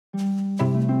This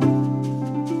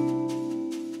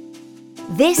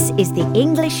is the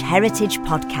English Heritage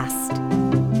Podcast.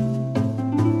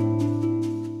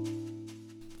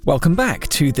 Welcome back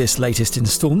to this latest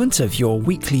instalment of your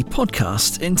weekly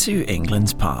podcast into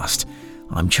England's past.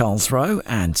 I'm Charles Rowe,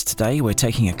 and today we're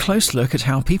taking a close look at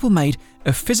how people made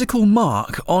a physical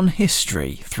mark on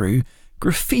history through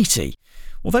graffiti.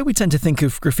 Although we tend to think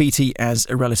of graffiti as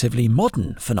a relatively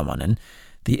modern phenomenon,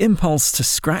 the impulse to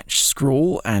scratch,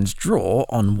 scrawl and draw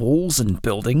on walls and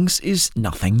buildings is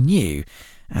nothing new,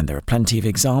 and there are plenty of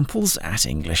examples at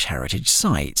English heritage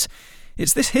sites.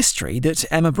 It's this history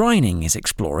that Emma Brining is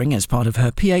exploring as part of her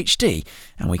PhD,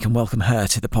 and we can welcome her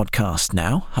to the podcast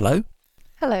now. Hello.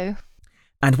 Hello.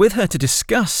 And with her to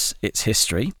discuss its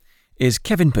history is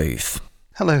Kevin Booth.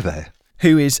 Hello there.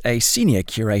 Who is a senior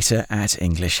curator at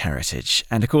English Heritage.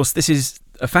 And of course, this is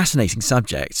a fascinating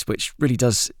subject, which really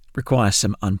does require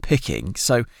some unpicking.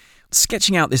 So,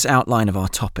 sketching out this outline of our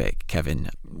topic, Kevin,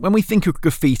 when we think of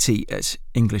graffiti at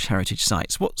English heritage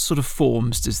sites, what sort of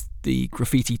forms does the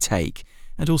graffiti take,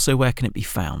 and also where can it be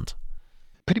found?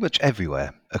 Pretty much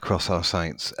everywhere across our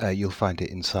sites. You'll find it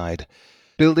inside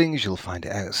buildings, you'll find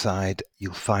it outside,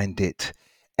 you'll find it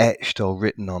etched or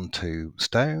written onto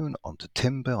stone, onto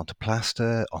timber, onto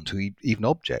plaster, onto even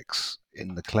objects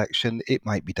in the collection. It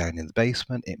might be down in the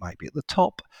basement, it might be at the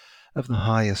top of the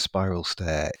highest spiral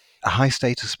stair. A high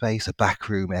status space, a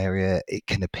backroom area, it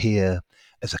can appear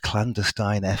as a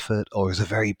clandestine effort or as a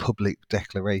very public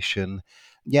declaration.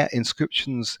 Yeah,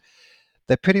 inscriptions,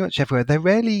 they're pretty much everywhere. They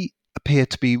rarely appear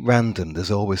to be random.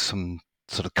 There's always some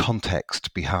sort of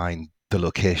context behind the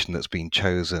location that's been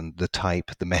chosen, the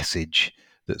type, the message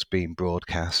that's being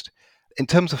broadcast. In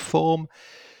terms of form,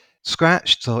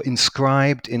 scratched or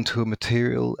inscribed into a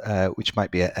material, which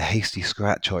might be a hasty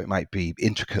scratch or it might be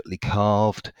intricately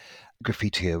carved.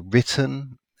 Graffiti are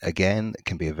written. Again, it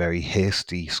can be a very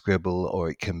hasty scribble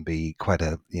or it can be quite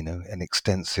an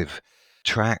extensive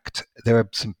tract. There are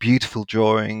some beautiful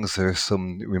drawings. There are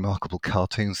some remarkable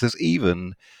cartoons. There's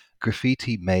even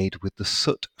graffiti made with the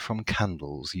soot from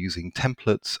candles using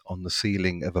templates on the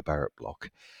ceiling of a barrack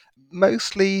block.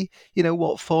 Mostly,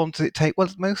 what form does it take? Well,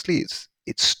 mostly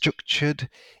it's structured,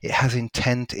 it has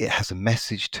intent, it has a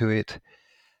message to it.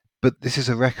 But this is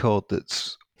a record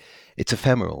it's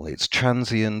ephemeral, it's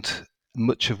transient.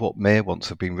 Much of what may once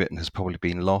have been written has probably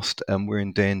been lost, and we're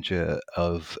in danger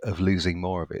of losing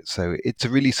more of it. So it's a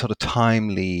really sort of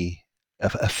timely,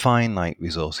 a finite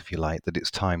resource, if you like, that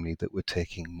it's timely that we're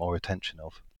taking more attention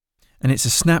of. And it's a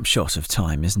snapshot of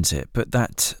time, isn't it? But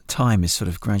that time is sort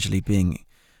of gradually being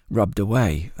rubbed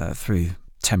away through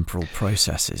temporal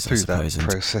processes, I suppose. Through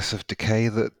that process of decay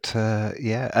that,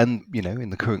 and, in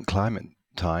the current climate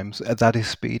times, that is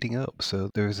speeding up. So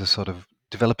there is a sort of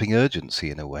developing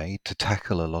urgency in a way to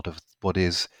tackle a lot of what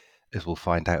is, as we'll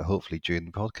find out hopefully during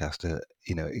the podcast,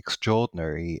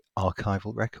 extraordinary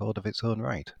archival record of its own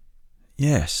right.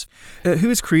 Yes. Who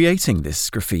is creating this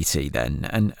graffiti then,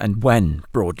 and when,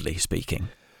 broadly speaking?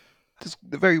 There's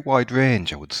a very wide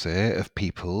range, I would say, of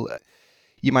people.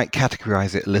 You might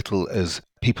categorize it a little as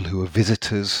people who are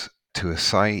visitors to a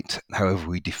site, however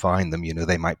we define them.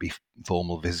 They might be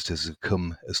formal visitors who've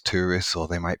come as tourists, or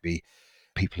they might be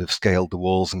people who've scaled the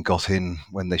walls and got in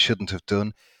when they shouldn't have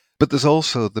done. But there's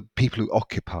also the people who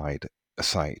occupied a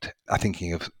site. I'm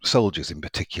thinking of soldiers in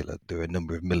particular. There are a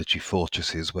number of military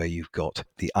fortresses where you've got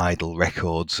the idle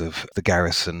records of the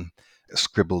garrison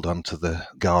scribbled onto the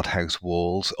guardhouse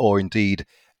walls, or indeed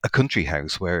a country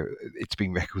house where it's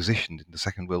been requisitioned in the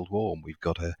Second World War, and we've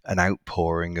got an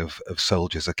outpouring of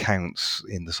soldiers' accounts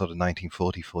in the sort of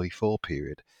 1940-44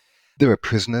 period. There are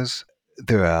prisoners,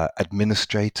 there are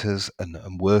administrators and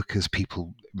workers,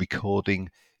 people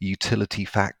recording utility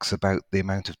facts about the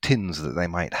amount of tins that they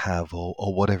might have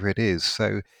or whatever it is.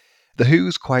 So the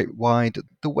who's quite wide.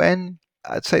 The when,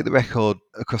 I'd say the record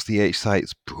across the EH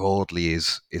sites broadly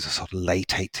is a sort of late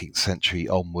 18th century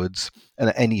onwards. And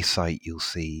at any site you'll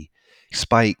see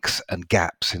spikes and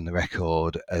gaps in the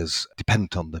record as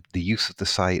dependent on the use of the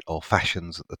site or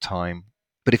fashions at the time.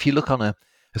 But if you look on a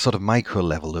sort of micro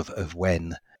level of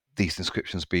when these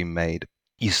inscriptions being made,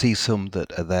 you see some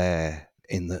that are there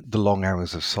in the long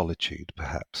hours of solitude,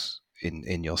 perhaps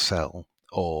in your cell,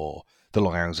 or the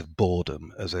long hours of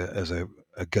boredom as a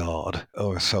guard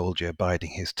or a soldier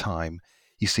biding his time.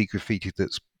 You see graffiti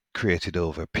that's created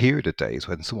over a period of days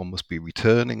when someone must be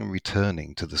returning and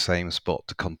returning to the same spot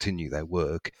to continue their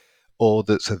work, or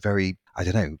that's a very,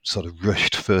 sort of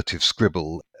rushed, furtive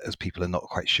scribble as people are not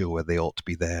quite sure where they ought to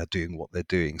be there doing what they're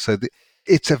doing. So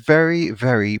it's a very,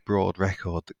 very broad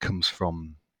record that comes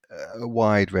from a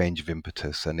wide range of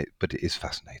impetus, but it is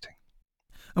fascinating.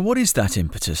 And what is that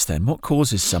impetus then? What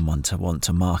causes someone to want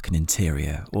to mark an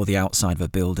interior or the outside of a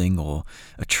building or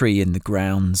a tree in the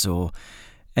grounds or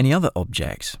any other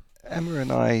object? Emma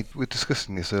and I were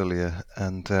discussing this earlier,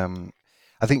 and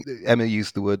I think Emma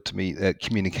used the word to me,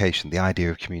 communication, the idea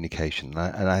of communication,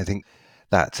 and I think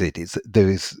that's it. There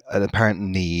is an apparent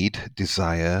need,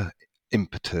 desire,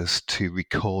 impetus to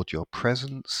record your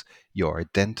presence, your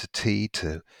identity,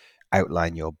 to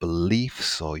outline your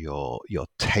beliefs or your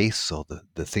tastes or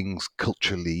the things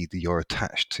culturally that you're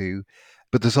attached to.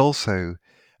 But there's also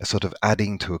a sort of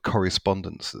adding to a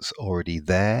correspondence that's already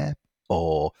there,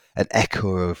 or an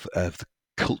echo of the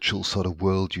cultural sort of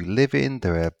world you live in.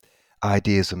 There are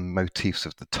ideas and motifs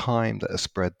of the time that are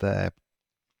spread there.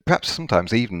 Perhaps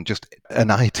sometimes even just an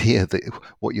idea that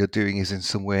what you're doing is in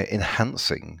some way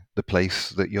enhancing the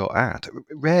place that you're at.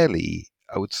 Rarely,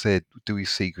 I would say, do we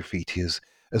see graffiti as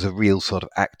a real sort of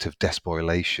act of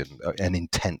despoilation, an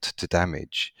intent to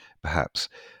damage, perhaps.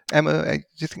 Emma, do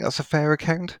you think that's a fair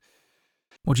account?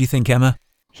 What do you think, Emma?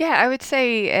 Yeah, I would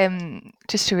say,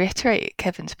 just to reiterate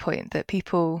Kevin's point, that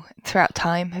people throughout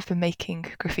time have been making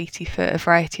graffiti for a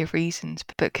variety of reasons,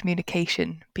 but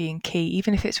communication being key,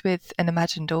 even if it's with an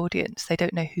imagined audience. They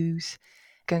don't know who's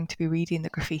going to be reading the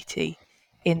graffiti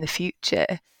in the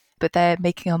future, but they're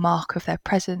making a mark of their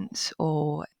presence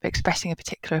or expressing a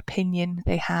particular opinion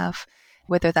they have,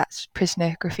 whether that's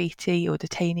prisoner graffiti or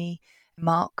detainee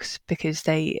marks, because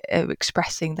they are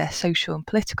expressing their social and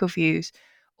political views,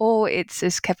 or it's,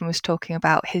 as Kevin was talking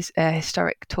about, his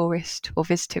historic tourist or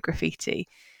visitor graffiti,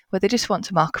 where they just want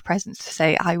to mark a presence to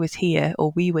say, I was here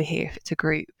or we were here if it's a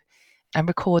group, and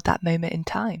record that moment in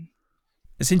time.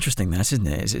 It's interesting, that, isn't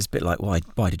it? It's a bit like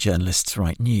why do journalists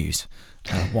write news?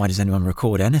 Why does anyone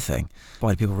record anything?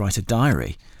 Why do people write a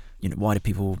diary? Why do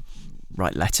people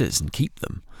write letters and keep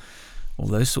them? All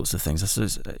those sorts of things.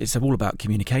 It's all about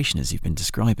communication, as you've been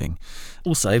describing.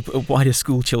 Also, why do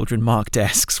school children mark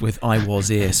desks with I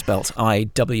was ear spelt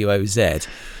IWOZ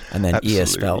and then ear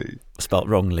spelt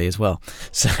wrongly as well?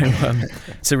 So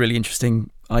it's a really interesting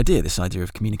idea, this idea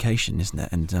of communication, isn't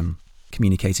it? And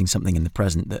communicating something in the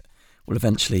present that will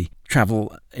eventually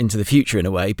travel into the future in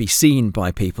a way, be seen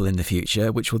by people in the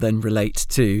future, which will then relate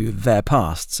to their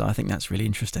past. So I think that's really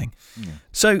interesting. Yeah.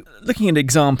 So looking at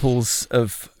examples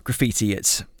of graffiti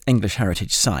at English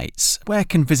heritage sites, where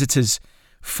can visitors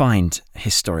find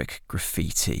historic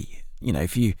graffiti?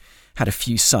 If you had a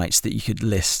few sites that you could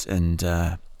list and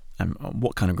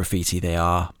what kind of graffiti they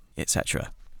are,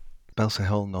 etc. Belsay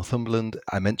Hall, Northumberland.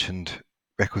 I mentioned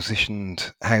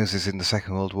requisitioned houses in the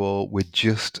Second World War. We're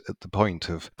just at the point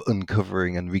of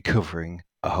uncovering and recovering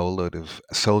a whole load of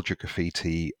soldier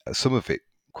graffiti, some of it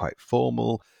quite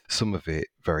formal, some of it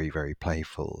very, very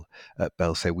playful. At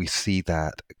Belsay, we see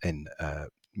that in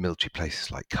military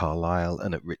places like Carlisle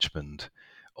and at Richmond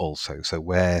also. So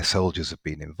where soldiers have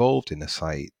been involved in a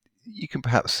site, you can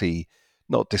perhaps see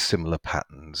not dissimilar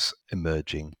patterns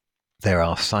emerging. There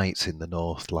are sites in the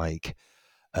north like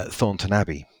Thornton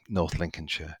Abbey, North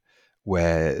Lincolnshire,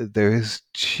 where there is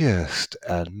just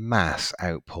a mass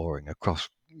outpouring across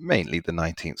mainly the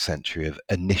 19th century of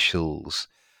initials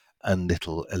and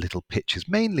little pictures,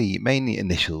 mainly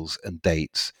initials and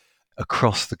dates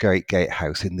across the Great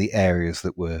Gatehouse in the areas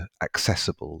that were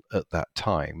accessible at that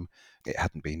time. It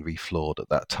hadn't been refloored at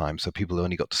that time, so people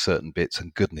only got to certain bits,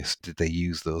 and goodness, did they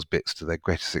use those bits to their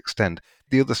greatest extent.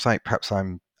 The other site perhaps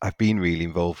I've been really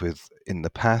involved with in the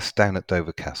past, down at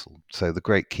Dover Castle. So the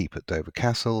Great Keep at Dover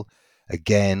Castle,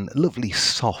 again, lovely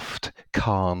soft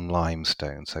calm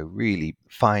limestone, so really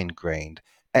fine-grained,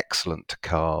 excellent to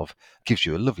carve, gives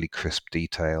you a lovely crisp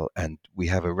detail, and we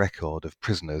have a record of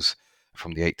prisoners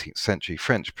from the 18th century,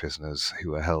 French prisoners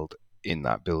who were held in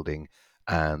that building,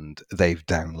 and they've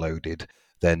downloaded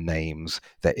their names,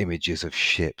 their images of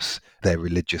ships, their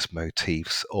religious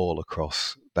motifs all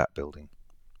across that building.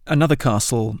 Another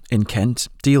castle in Kent,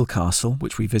 Deal Castle,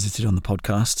 which we visited on the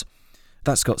podcast,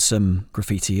 that's got some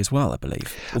graffiti as well, I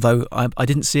believe. Although I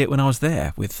didn't see it when I was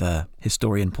there with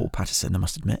historian Paul Patterson, I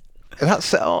must admit.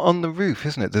 That's on the roof,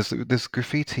 isn't it? There's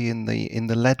graffiti in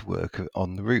the lead work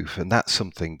on the roof, and that's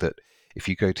something that if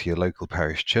you go to your local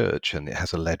parish church and it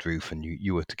has a lead roof and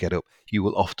you were to get up, you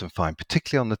will often find,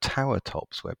 particularly on the tower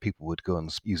tops where people would go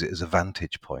and use it as a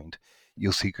vantage point,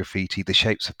 you'll see graffiti, the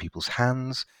shapes of people's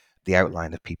hands, the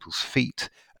outline of people's feet,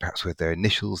 perhaps with their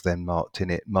initials then marked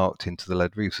into the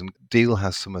lead roofs. And Deal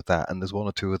has some of that, and there's one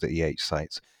or two other EH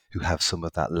sites who have some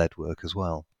of that lead work as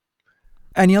well.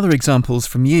 Any other examples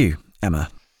from you, Emma?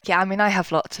 Yeah, I mean, I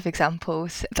have lots of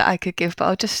examples that I could give, but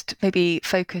I'll just maybe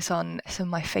focus on some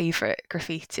of my favourite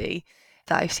graffiti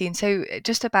that I've seen. So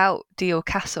just about Deal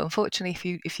Castle,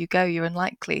 unfortunately, if you go, you're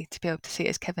unlikely to be able to see it,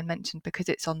 as Kevin mentioned, because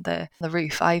it's on the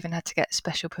roof. I even had to get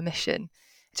special permission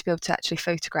to be able to actually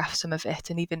photograph some of it,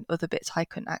 and even other bits I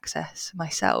couldn't access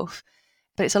myself.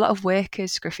 But it's a lot of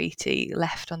workers' graffiti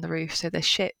left on the roof. So there's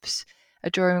ships, a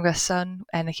drawing of a sun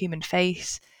and a human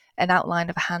face, an outline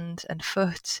of a hand and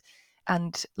foot,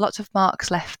 and lots of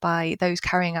marks left by those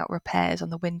carrying out repairs on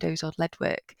the windows or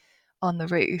leadwork on the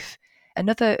roof.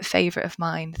 Another favourite of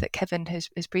mine that Kevin has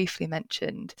briefly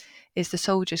mentioned is the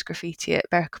soldiers' graffiti at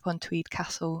Berwick-upon-Tweed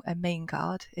Castle and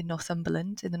Mainguard in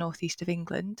Northumberland in the northeast of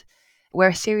England, where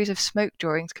a series of smoke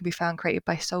drawings can be found created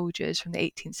by soldiers from the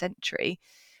 18th century.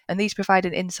 And these provide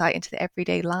an insight into the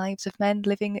everyday lives of men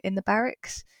living in the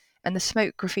barracks. And the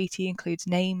smoke graffiti includes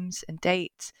names and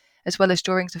dates, as well as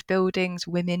drawings of buildings,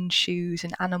 women, shoes,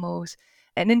 and animals.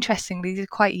 And interestingly, these are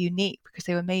quite unique because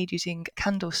they were made using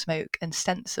candle smoke and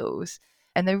stencils.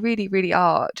 And they really, really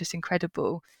are just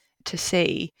incredible to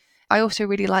see. I also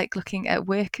really like looking at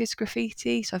workers'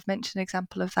 graffiti. So I've mentioned an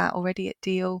example of that already at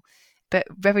Deal. But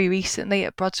very recently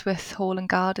at Brodsworth Hall and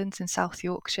Gardens in South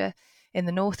Yorkshire, in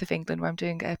the north of England, where I'm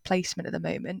doing a placement at the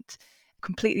moment,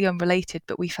 completely unrelated,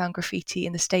 but we found graffiti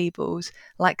in the stables,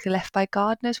 likely left by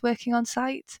gardeners working on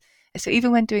site. So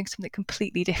even when doing something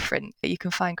completely different, you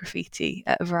can find graffiti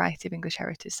at a variety of English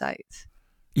heritage sites.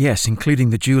 Yes, including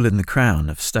the Jewel in the Crown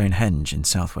of Stonehenge in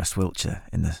southwest Wiltshire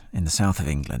in the south of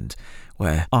England,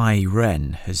 where I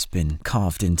Wren has been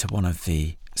carved into one of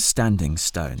the standing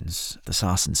stones, the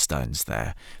sarsen stones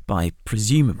there, by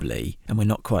presumably, and we're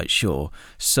not quite sure,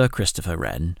 Sir Christopher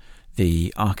Wren,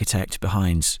 the architect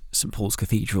behind St Paul's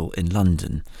Cathedral in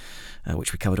London,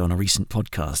 which we covered on a recent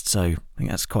podcast. So I think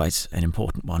that's quite an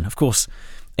important one. Of course,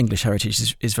 English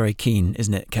Heritage is very keen,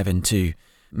 isn't it, Kevin, to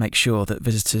make sure that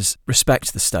visitors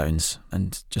respect the stones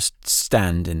and just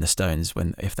stand in the stones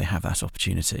if they have that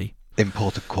opportunity.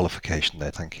 Important qualification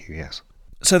there, thank you, yes.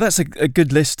 So that's a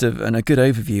good list and a good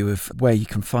overview of where you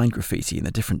can find graffiti and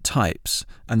the different types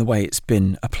and the way it's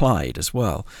been applied as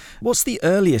well. What's the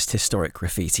earliest historic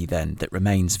graffiti then that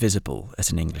remains visible at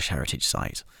an English heritage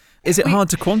site? Is it hard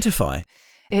to quantify?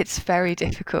 It's very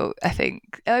difficult, I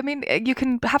think. I mean, you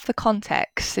can have the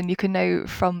context and you can know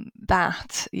from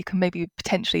that, you can maybe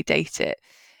potentially date it.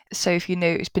 So if you know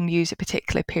it's been used a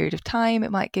particular period of time,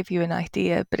 it might give you an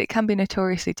idea, but it can be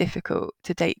notoriously difficult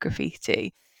to date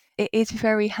graffiti. It is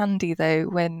very handy, though,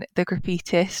 when the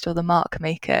graffitist or the mark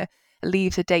maker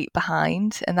leaves a date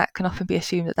behind, and that can often be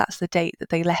assumed that that's the date that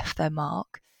they left their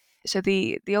mark. So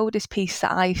the oldest piece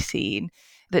that I've seen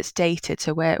that's dated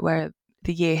to where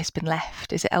the year has been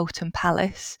left is at Eltham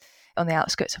Palace on the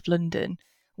outskirts of London,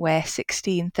 where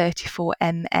 1634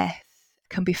 MF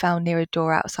can be found near a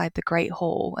door outside the Great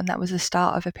Hall, and that was the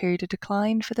start of a period of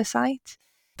decline for the site.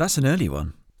 That's an early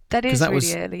one. That is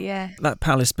really early, yeah. That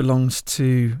palace belongs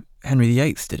to Henry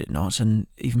VIII, did it not? And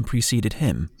even preceded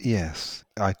him. Yes,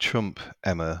 I trump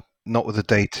Emma, not with a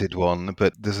dated one,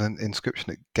 but there's an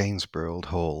inscription at Gainsborough Old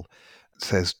Hall. It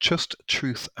says, "Just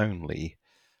truth only,"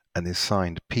 and is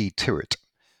signed P. Tyrwhitt.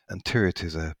 And Tyrwhitt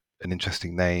is an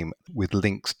interesting name with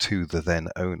links to the then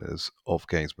owners of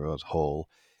Gainsborough Old Hall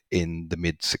in the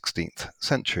mid-16th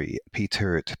century. P.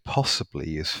 Tyrwhitt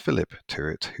possibly is Philip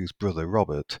Tyrwhitt, whose brother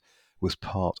Robert was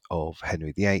part of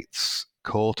Henry VIII's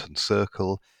court and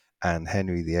circle, and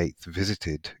Henry VIII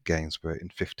visited Gainsborough in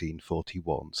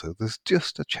 1541. So there's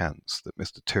just a chance that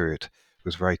Mr. Tyrwhitt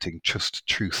was writing "Just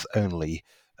truth only"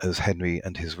 as Henry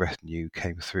and his retinue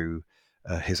came through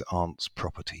his aunt's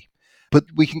property. But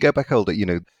we can go back older.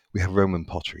 We have Roman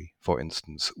pottery, for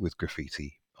instance, with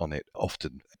graffiti on it,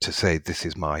 often to say this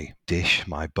is my dish,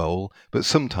 my bowl, but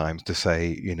sometimes to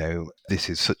say, this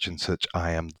is such and such,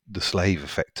 I am the slave,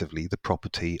 effectively, the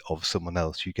property of someone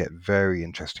else. You get very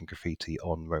interesting graffiti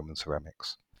on Roman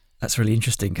ceramics. That's really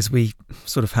interesting because we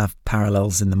sort of have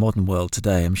parallels in the modern world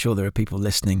today. I'm sure there are people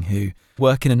listening who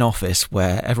work in an office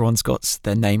where everyone's got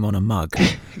their name on a mug.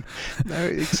 No,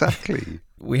 exactly.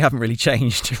 We haven't really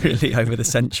changed really over the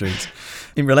centuries.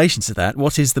 In relation to that,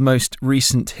 what is the most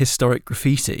recent historic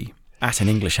graffiti at an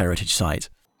English heritage site?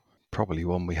 Probably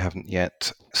one we haven't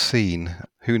yet seen.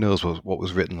 Who knows what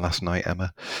was written last night,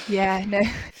 Emma? Yeah, no.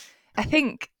 I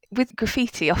think with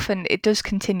graffiti, often it does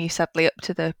continue sadly up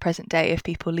to the present day of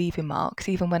people leaving marks.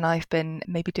 Even when I've been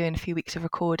maybe doing a few weeks of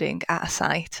recording at a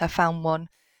site, I found one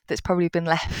that's probably been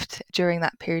left during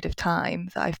that period of time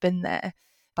that I've been there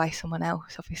by someone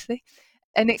else, obviously.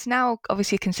 And it's now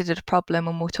obviously considered a problem,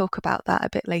 and we'll talk about that a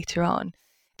bit later on.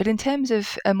 But in terms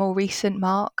of a more recent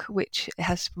mark, which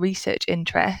has research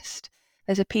interest,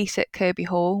 there's a piece at Kirby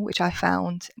Hall, which I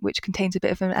found, which contains a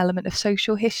bit of an element of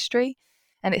social history.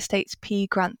 and it states P.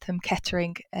 Grantham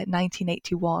Kettering at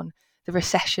 1981, the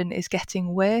recession is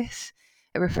getting worse,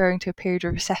 referring to a period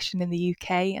of recession in the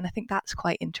UK. And I think that's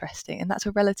quite interesting. And that's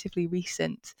a relatively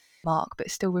recent mark, but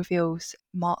it still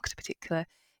marks a particular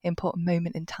important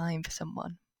moment in time for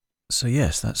someone. So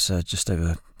yes, that's just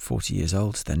over 40 years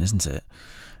old then, isn't it?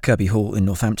 Kirby Hall in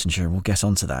Northamptonshire, and we'll get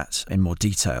onto that in more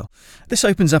detail. This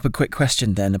opens up a quick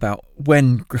question then about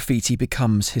when graffiti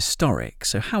becomes historic.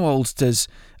 So how old does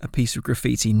a piece of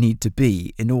graffiti need to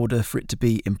be in order for it to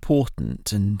be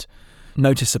important and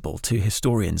noticeable to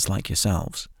historians like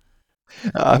yourselves?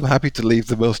 I'm happy to leave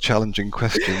the most challenging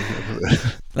question.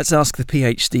 Let's ask the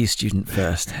PhD student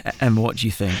first. Emma, what do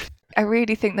you think? I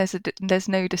really think there's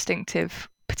no distinctive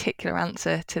particular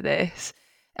answer to this.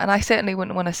 And I certainly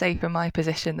wouldn't want to say from my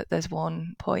position that there's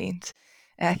one point.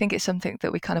 I think it's something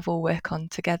that we kind of all work on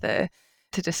together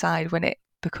to decide when it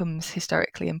becomes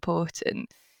historically important.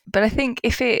 But I think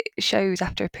if it shows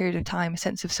after a period of time a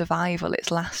sense of survival, it's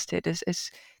lasted.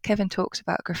 As Kevin talks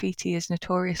about, graffiti is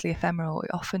notoriously ephemeral.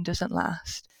 It often doesn't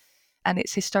last. And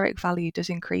its historic value does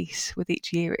increase with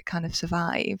each year it kind of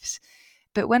survives.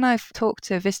 But when I've talked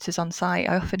to visitors on site,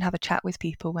 I often have a chat with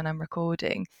people when I'm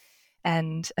recording.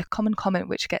 And a common comment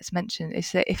which gets mentioned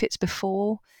is that if it's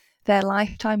before their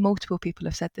lifetime, multiple people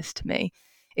have said this to me,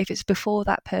 if it's before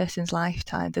that person's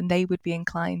lifetime, then they would be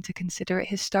inclined to consider it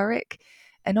historic.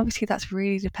 And obviously that's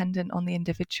really dependent on the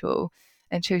individual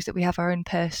and shows that we have our own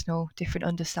personal different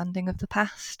understanding of the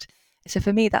past. So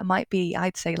for me, that might be,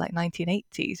 I'd say, like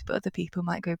 1980s, but other people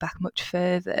might go back much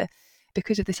further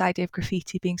because of this idea of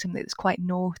graffiti being something that's quite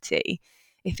naughty.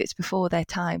 If it's before their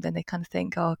time, then they kind of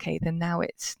think, oh, okay, then now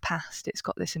it's past, it's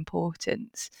got this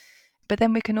importance. But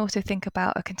then we can also think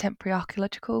about a contemporary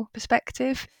archaeological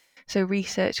perspective. So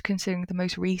research considering the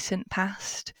most recent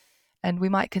past. And we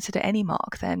might consider any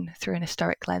mark then through an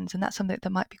historic lens. And that's something that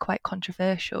might be quite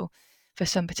controversial for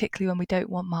some, particularly when we don't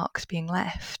want marks being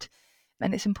left.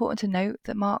 And it's important to note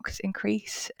that marks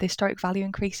increase, the historic value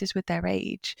increases with their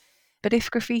age. But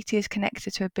if graffiti is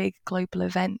connected to a big global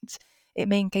event, it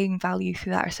may gain value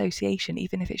through that association,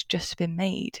 even if it's just been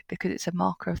made, because it's a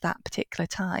marker of that particular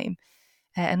time.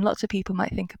 And lots of people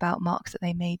might think about marks that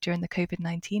they made during the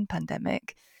COVID-19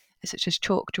 pandemic, such as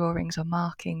chalk drawings or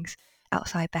markings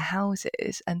outside their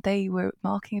houses, and they were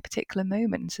marking a particular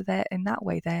moment. So in that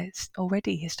way, they're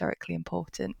already historically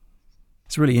important.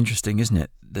 It's really interesting, isn't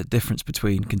it? The difference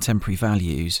between contemporary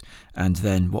values and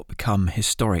then what become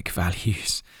historic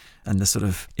values, and the sort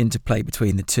of interplay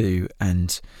between the two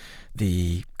and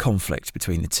the conflict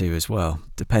between the two as well,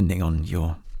 depending on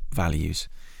your values.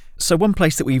 So one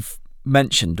place that we've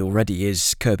mentioned already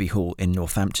is Kirby Hall in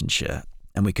Northamptonshire,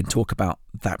 and we can talk about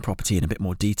that property in a bit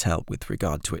more detail with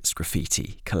regard to its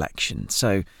graffiti collection.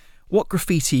 So what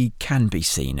graffiti can be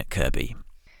seen at Kirby?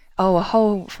 Oh, a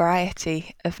whole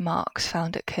variety of marks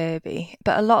found at Kirby,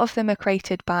 but a lot of them are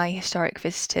created by historic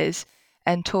visitors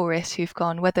and tourists who've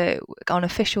gone, whether on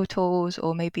official tours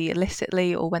or maybe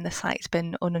illicitly, or when the site's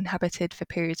been uninhabited for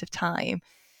periods of time.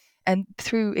 And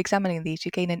through examining these,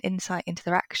 you gain an insight into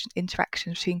the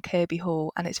interactions between Kirby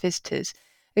Hall and its visitors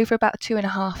over about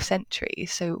 2.5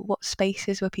 centuries. So what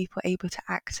spaces were people able to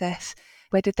access?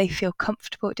 Where did they feel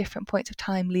comfortable at different points of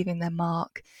time leaving their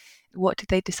mark? What did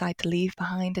they decide to leave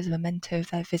behind as a memento of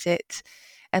their visit?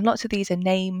 And lots of these are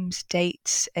names,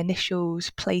 dates, initials,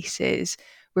 places,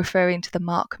 referring to the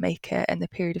mark maker and the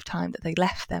period of time that they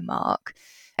left their mark.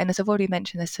 And as I've already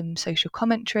mentioned, there's some social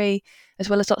commentary, as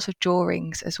well as lots of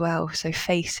drawings as well. So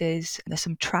faces, and there's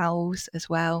some trowels as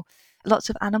well. Lots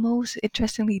of animals.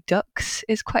 Interestingly, ducks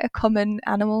is quite a common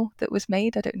animal that was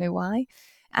made. I don't know why.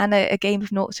 And a game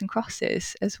of noughts and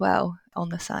crosses as well on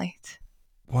the site.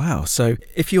 Wow. So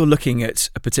if you're looking at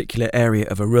a particular area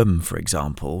of a room, for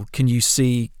example, can you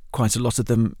see quite a lot of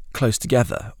them close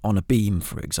together on a beam,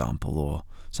 for example, or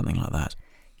something like that?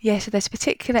 Yeah, so there's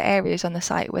particular areas on the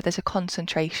site where there's a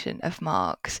concentration of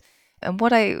marks. And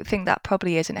what I think that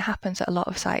probably is, and it happens at a lot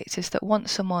of sites, is that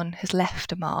once someone has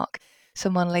left a mark,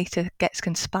 someone later gets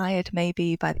inspired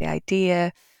maybe by the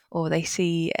idea, or they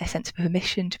see a sense of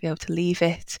permission to be able to leave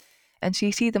it. And so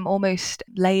you see them almost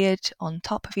layered on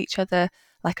top of each other,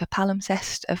 like a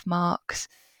palimpsest of marks.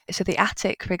 So the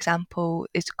attic, for example,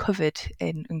 is covered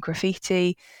in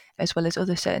graffiti, as well as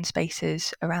other certain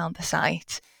spaces around the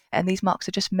site. And these marks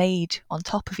are just made on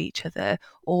top of each other,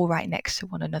 all right next to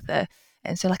one another.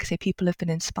 And so, like I say, people have been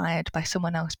inspired by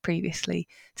someone else previously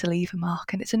to leave a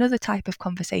mark. And it's another type of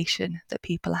conversation that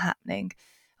people are happening.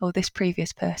 Oh, this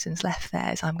previous person's left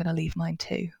theirs, I'm going to leave mine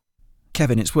too.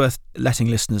 Kevin, it's worth letting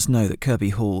listeners know that Kirby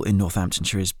Hall in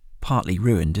Northamptonshire is partly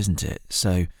ruined, isn't it?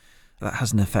 So that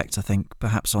has an effect, I think,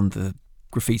 perhaps on the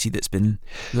graffiti that's been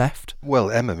left?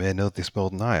 Well, Emma may know this more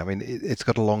than I. I mean, it's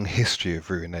got a long history of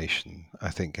ruination, I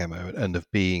think, Emma, and of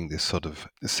being this sort of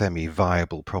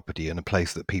semi-viable property and a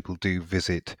place that people do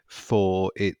visit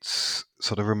for its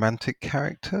sort of romantic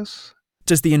characters.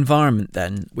 Does the environment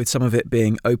then, with some of it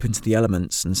being open to the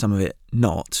elements and some of it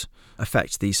not,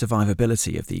 affect the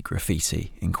survivability of the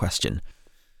graffiti in question?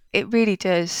 It really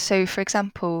does. So, for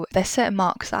example, there's certain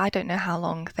marks that I don't know how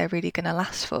long they're really going to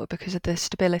last for because of the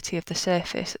stability of the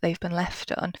surface that they've been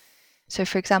left on. So,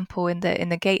 for example, in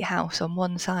the gatehouse on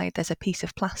one side, there's a piece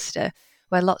of plaster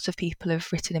where lots of people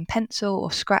have written in pencil or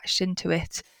scratched into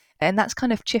it, and that's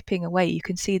kind of chipping away. You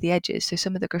can see the edges, so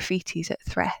some of the graffiti's at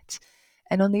threat.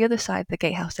 And on the other side of the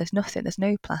gatehouse, there's nothing, there's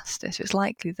no plaster, so it's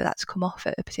likely that that's come off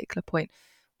at a particular point.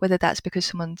 Whether that's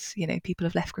because people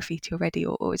have left graffiti already,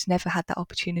 or it's never had that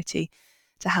opportunity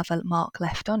to have a mark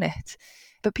left on it.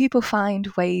 But people find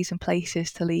ways and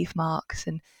places to leave marks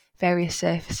and various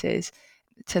surfaces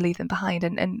to leave them behind.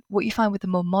 And what you find with the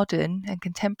more modern and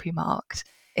contemporary marks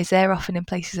is they're often in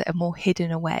places that are more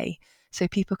hidden away. So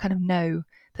people kind of know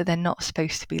that they're not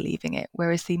supposed to be leaving it.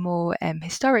 Whereas the more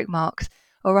historic marks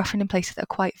are often in places that are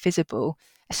quite visible.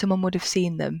 Someone would have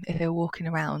seen them if they were walking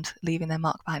around, leaving their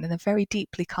mark behind, and they're very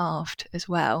deeply carved as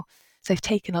well. So they've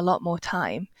taken a lot more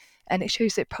time, and it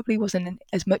shows that it probably wasn't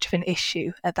as much of an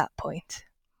issue at that point.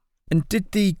 And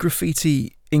did the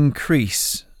graffiti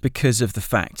increase because of the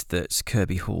fact that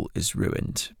Kirby Hall is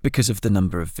ruined, because of the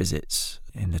number of visits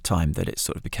in the time that it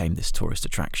sort of became this tourist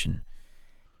attraction?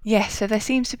 Yes, so there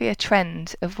seems to be a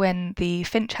trend of when the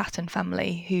Finch Hatton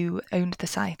family, who owned the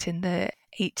site in the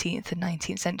 18th and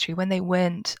 19th century, when they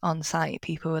weren't on site,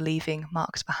 people were leaving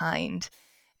marks behind.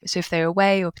 So if they were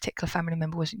away or a particular family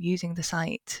member wasn't using the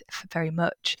site for very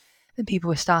much, then people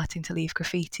were starting to leave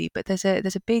graffiti. But there's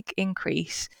a big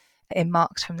increase in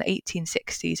marks from the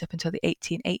 1860s up until the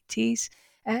 1880s.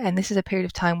 And this is a period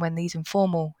of time when these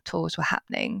informal tours were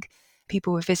happening.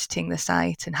 People were visiting the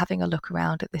site and having a look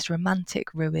around at this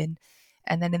romantic ruin.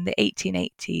 And then in the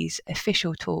 1880s,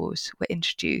 official tours were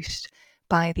introduced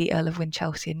by the Earl of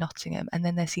Winchelsea and Nottingham, and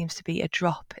then there seems to be a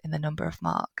drop in the number of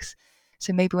marks.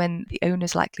 So maybe when the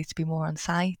owner's likely to be more on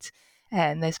site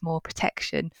and there's more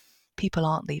protection, people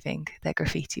aren't leaving their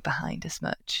graffiti behind as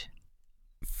much.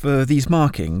 For these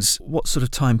markings, what sort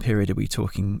of time period are we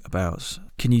talking about?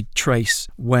 Can you trace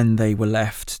when they were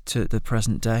left to the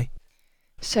present day?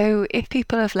 So if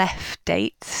people have left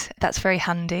dates, that's very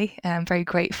handy. I'm very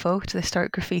grateful to the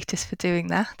historic graffitists for doing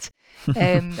that.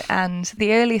 And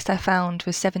the earliest I found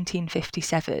was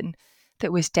 1757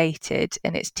 that was dated,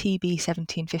 and it's TB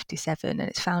 1757, and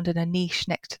it's found in a niche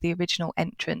next to the original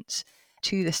entrance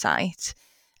to the site.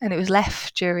 And it was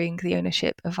left during the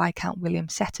ownership of Viscount William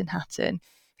Seton Hatton,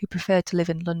 who preferred to live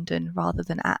in London rather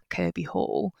than at Kirby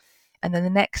Hall. And then the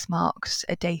next marks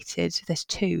are dated, there's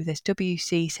two. There's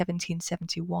WC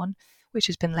 1771, which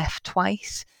has been left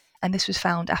twice. And this was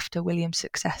found after William's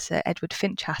successor, Edward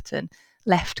Finch Hatton,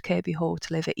 left Kirby Hall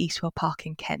to live at Eastwell Park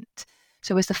in Kent.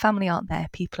 So as the family aren't there,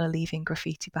 people are leaving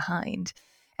graffiti behind.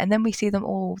 And then we see them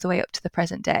all the way up to the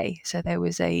present day. So there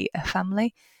was a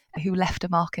family who left a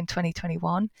mark in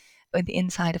 2021 on the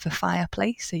inside of a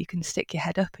fireplace. So you can stick your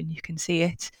head up and you can see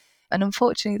it. And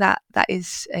unfortunately, that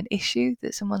is an issue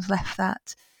that someone's left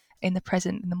that in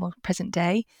the more present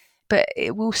day. But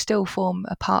it will still form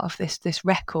a part of this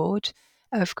record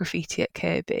of graffiti at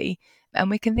Kirby. And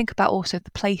we can think about also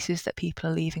the places that people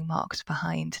are leaving marks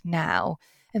behind now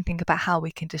and think about how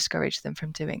we can discourage them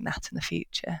from doing that in the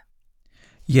future.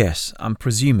 Yes, I'm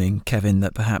presuming, Kevin,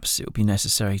 that perhaps it would be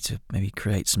necessary to maybe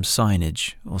create some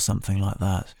signage or something like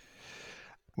that.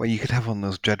 Well, you could have one of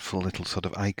those dreadful little sort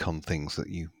of icon things that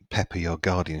you pepper your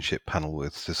guardianship panel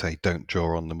with to say, don't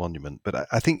draw on the monument. But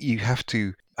I think you have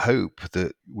to hope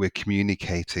that we're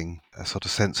communicating a sort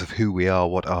of sense of who we are,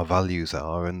 what our values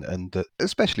are, and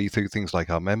especially through things like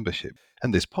our membership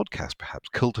and this podcast, perhaps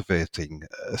cultivating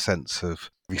a sense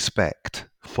of respect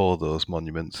for those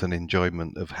monuments and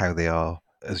enjoyment of how they are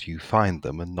as you find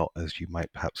them and not as you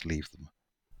might perhaps leave them.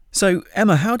 So,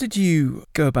 Emma, how did you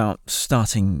go about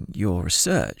starting your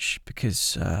research?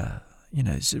 Because,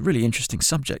 it's a really interesting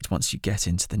subject once you get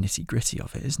into the nitty-gritty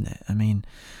of it, isn't it? I mean,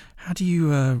 how do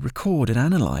you record and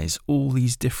analyse all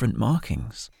these different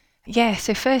markings? Yeah,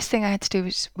 so first thing I had to do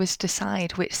was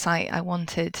decide which site I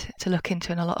wanted to look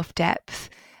into in a lot of depth.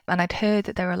 And I'd heard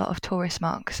that there are a lot of tourist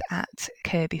marks at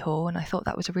Kirby Hall, and I thought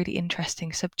that was a really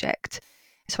interesting subject.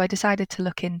 So I decided to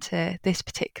look into this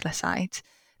particular site.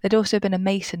 There'd also been a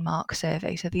Mason mark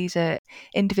survey. So these are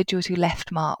individuals who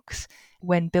left marks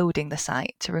when building the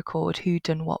site to record who'd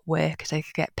done what work so they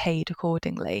could get paid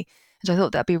accordingly. And so I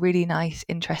thought that'd be a really nice,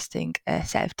 interesting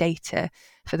set of data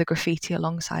for the graffiti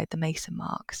alongside the Mason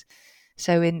marks.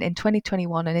 So in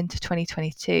 2021 and into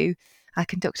 2022, I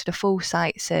conducted a full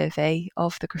site survey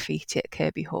of the graffiti at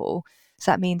Kirby Hall. So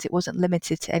that means it wasn't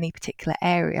limited to any particular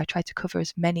area. I tried to cover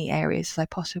as many areas as I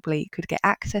possibly could get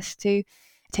access to,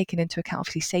 taking into account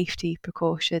obviously safety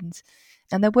precautions.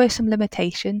 And there were some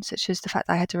limitations, such as the fact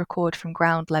that I had to record from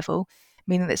ground level,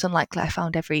 meaning that it's unlikely I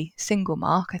found every single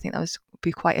mark. I think that would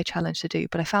be quite a challenge to do,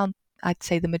 but I found, I'd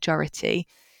say, the majority.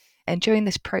 And during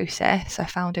this process, I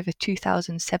found over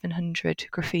 2,700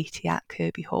 graffiti at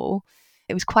Kirby Hall.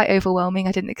 It was quite overwhelming.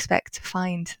 I didn't expect to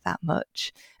find that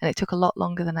much, and it took a lot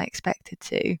longer than I expected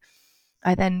to.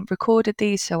 I then recorded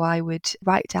these, so I would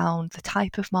write down the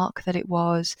type of mark that it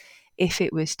was, if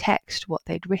it was text, what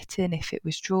they'd written, if it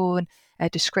was drawn, a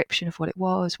description of what it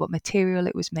was, what material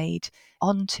it was made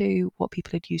onto, what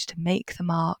people had used to make the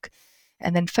mark,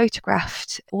 and then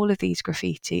photographed all of these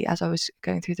graffiti as I was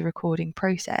going through the recording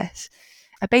process.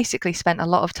 I basically spent a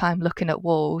lot of time looking at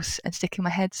walls and sticking my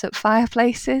heads up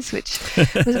fireplaces, which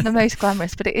wasn't the most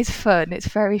glamorous, but it is fun. It's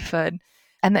very fun.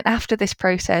 And then after this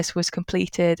process was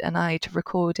completed and I'd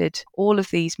recorded all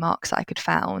of these marks that I could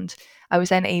found, I was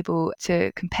then able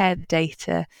to compare the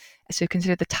data. So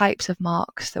consider the types of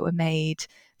marks that were made,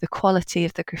 the quality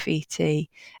of the graffiti,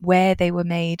 where they were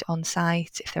made on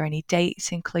site, if there are any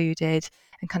dates included,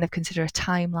 and kind of consider a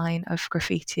timeline of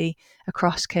graffiti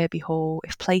across Kirby Hall.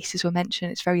 If places were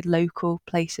mentioned, it's very local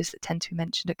places that tend to be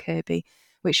mentioned at Kirby,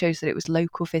 which shows that it was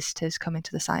local visitors coming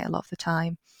to the site a lot of the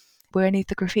time. Were any of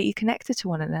the graffiti connected to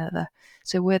one another?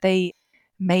 So were they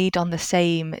made on the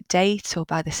same date or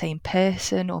by the same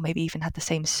person, or maybe even had the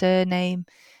same surname?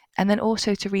 And then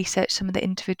also to research some of the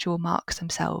individual marks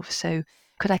themselves. So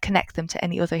could I connect them to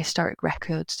any other historic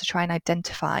records to try and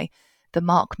identify the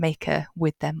mark maker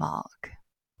with their mark?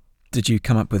 Did you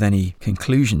come up with any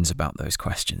conclusions about those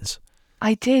questions?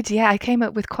 I did, yeah. I came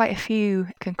up with quite a few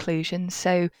conclusions.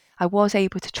 So I was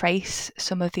able to trace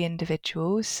some of the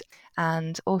individuals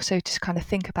and also to kind of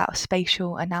think about a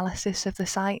spatial analysis of the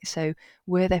site. So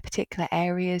were there particular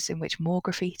areas in which more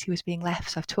graffiti was being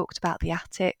left? So I've talked about the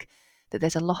attic, that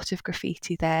there's a lot of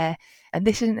graffiti there. And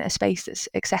this isn't a space that's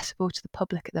accessible to the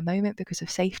public at the moment because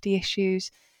of safety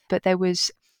issues. But there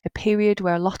was a period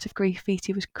where a lot of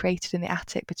graffiti was created in the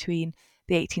attic between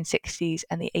the 1860s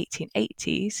and the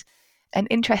 1880s. And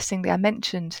interestingly, I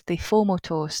mentioned the formal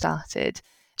tour started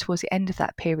towards the end of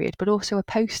that period, but also a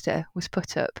poster was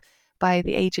put up by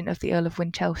the agent of the Earl of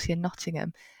Winchelsea and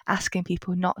Nottingham, asking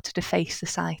people not to deface the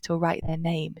site or write their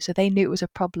name. So they knew it was a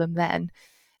problem then.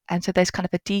 And so there's kind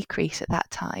of a decrease at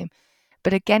that time.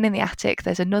 But again, in the attic,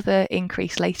 there's another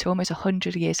increase later, almost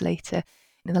 100 years later,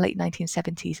 in the late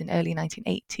 1970s and early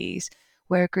 1980s,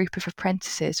 where a group of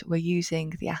apprentices were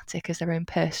using the attic as their own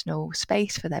personal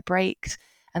space for their breaks.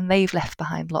 And they've left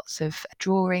behind lots of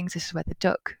drawings. This is where the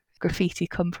duck graffiti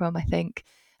come from, I think,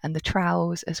 and the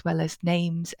trowels, as well as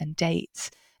names and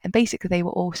dates. And basically they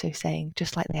were also saying,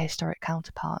 just like their historic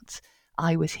counterparts,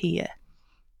 I was here.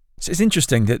 So it's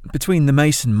interesting that between the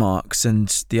Mason marks and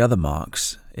the other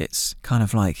marks, it's kind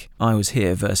of like I was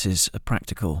here versus a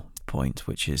practical point,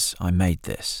 which is I made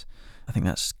this. I think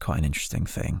that's quite an interesting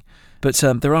thing. But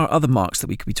there are other marks that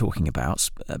we could be talking about,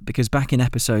 because back in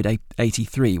episode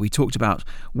 83, we talked about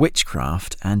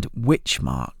witchcraft and witch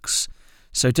marks.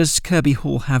 So does Kirby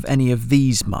Hall have any of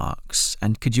these marks?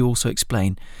 And could you also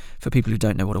explain, for people who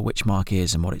don't know what a witch mark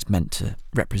is and what it's meant to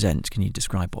represent, can you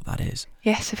describe what that is?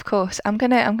 Yes, of course. I'm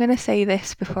gonna say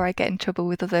this before I get in trouble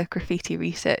with other graffiti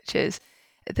researchers,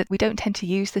 that we don't tend to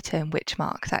use the term witch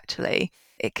marks, actually,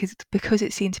 because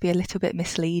it seemed to be a little bit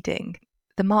misleading.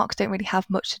 The marks don't really have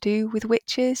much to do with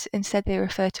witches. Instead, they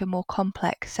refer to a more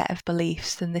complex set of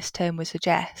beliefs than this term would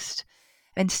suggest.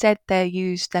 Instead, they're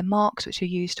marks which are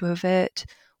used to avert,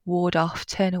 ward off,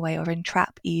 turn away, or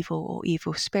entrap evil or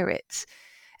evil spirits.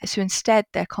 So instead,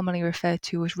 they're commonly referred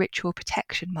to as ritual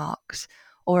protection marks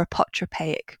or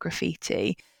apotropaic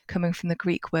graffiti, coming from the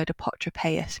Greek word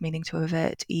apotropeus, meaning to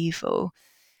avert evil.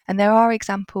 And there are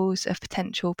examples of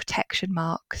potential protection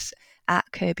marks at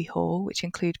Kirby Hall, which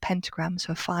include pentagrams,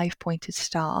 so a 5-pointed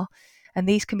star, and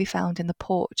these can be found in the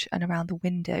porch and around the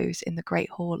windows in the Great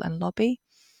Hall and lobby.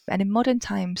 And in modern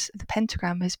times, the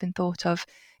pentagram is often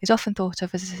thought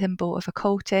of as a symbol of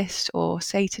occultists or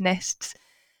Satanists,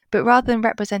 but rather than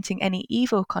representing any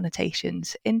evil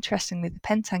connotations, interestingly, the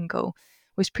pentacle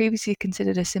was previously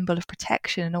considered a symbol of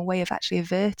protection and a way of actually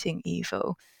averting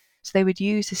evil. So they would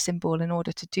use the symbol in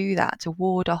order to do that, to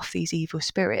ward off these evil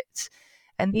spirits.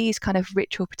 And these kind of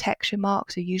ritual protection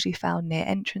marks are usually found near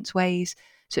entranceways,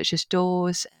 such as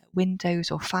doors,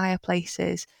 windows, or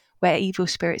fireplaces, where evil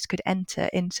spirits could enter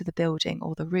into the building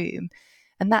or the room.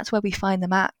 And that's where we find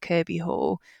them at Kirby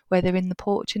Hall, where they're in the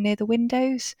porch and near the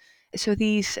windows. So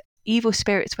these evil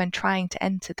spirits, when trying to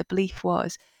enter, the belief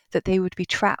was that they would be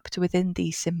trapped within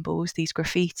these symbols, these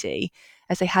graffiti,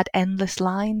 as they had endless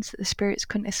lines that the spirits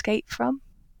couldn't escape from.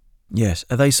 Yes.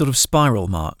 Are they sort of spiral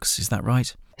marks? Is that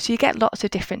right? So you get lots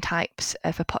of different types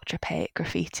of apotropaic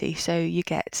graffiti. So you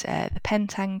get the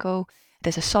pentangle.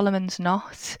 There's a Solomon's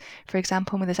knot, for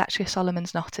example, where there's actually a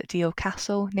Solomon's knot at Deal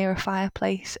Castle near a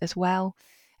fireplace as well.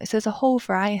 So there's a whole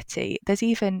variety. There's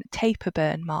even taper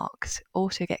burn marks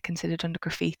also get considered under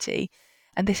graffiti.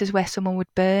 And this is where someone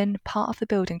would burn part of the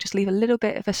building, just leave a little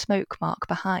bit of a smoke mark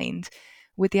behind,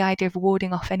 with the idea of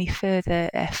warding off any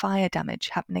further fire damage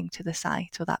happening to the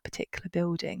site or that particular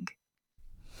building.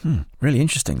 Really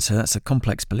interesting. So that's a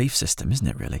complex belief system, isn't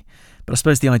it, really? But I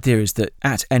suppose the idea is that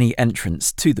at any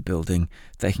entrance to the building,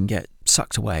 they can get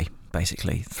sucked away,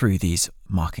 basically, through these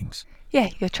markings. Yeah,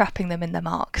 you're trapping them in the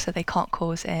mark so they can't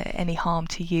cause any harm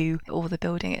to you or the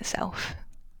building itself.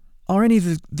 Are any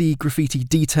of the graffiti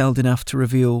detailed enough to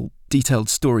reveal detailed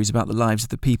stories about the lives of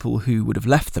the people who would have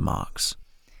left the marks?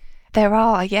 There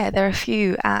are a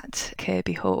few at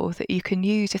Kirby Hall that you can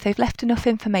use if they've left enough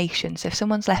information. So if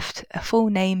someone's left a full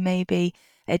name, maybe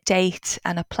a date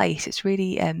and a place, it's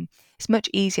really it's much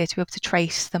easier to be able to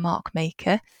trace the mark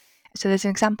maker. So there's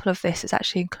an example of this that's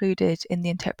actually included in the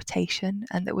interpretation,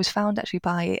 and that was found actually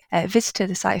by a visitor to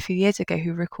the site a few years ago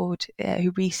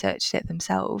who researched it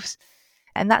themselves.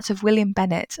 And that's of William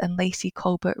Bennett and Lacey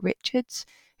Colbert Richards,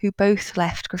 who both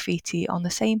left graffiti on the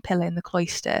same pillar in the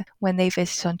cloister when they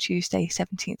visited on Tuesday,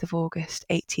 17th of August,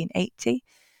 1880.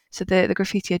 So the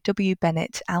graffiti are W.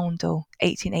 Bennett Oundle,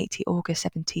 1880, August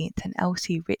 17th, and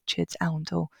Elsie Richards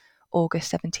Oundle,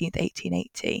 August 17th,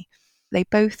 1880. They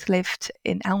both lived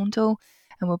in Oundle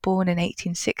and were born in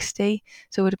 1860,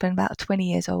 so would have been about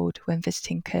 20 years old when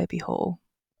visiting Kirby Hall.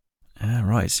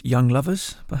 Right. Young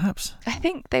lovers, perhaps? I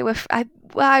think they were,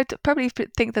 I'd probably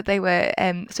think that they were,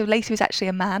 so Lacey was actually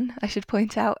a man, I should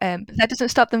point out. But that doesn't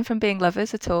stop them from being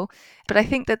lovers at all. But I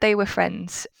think that they were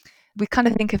friends. We kind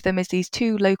of think of them as these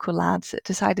two local lads that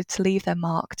decided to leave their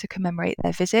mark to commemorate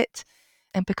their visit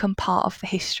and become part of the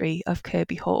history of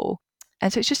Kirby Hall.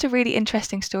 And so it's just a really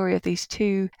interesting story of these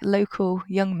two local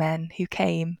young men who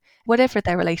came, whatever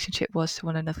their relationship was to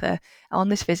one another, on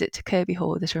this visit to Kirby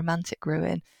Hall, this romantic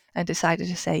ruin, and decided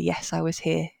to say, yes, I was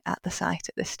here at the site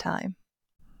at this time.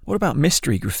 What about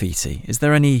mystery graffiti? Is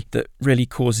there any that really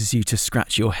causes you to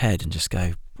scratch your head and just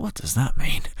go, what does that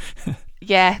mean?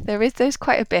 Yeah, there's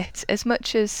quite a bit. As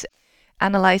much as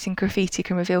analysing graffiti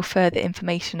can reveal further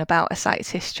information about a site's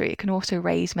history, it can also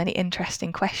raise many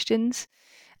interesting questions.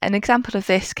 An example of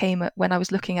this came when I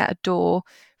was looking at a door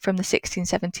from the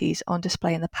 1670s on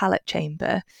display in the Palette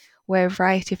Chamber, where a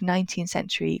variety of 19th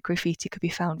century graffiti could be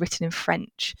found written in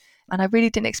French. And I really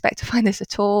didn't expect to find this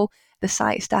at all. The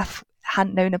site staff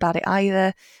hadn't known about it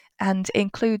either. And it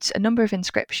includes a number of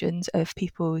inscriptions of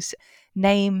people's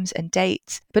names and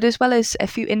dates, but as well as a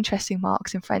few interesting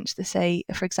marks in French that say,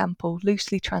 for example,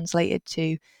 loosely translated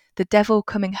to, "The devil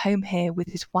coming home here with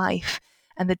his wife,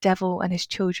 and the devil and his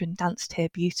children danced here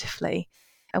beautifully."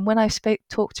 And when I've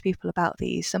talked to people about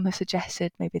these, some have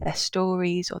suggested maybe they're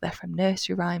stories or they're from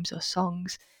nursery rhymes or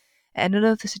songs. And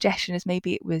another suggestion is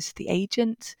maybe it was the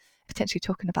agent, potentially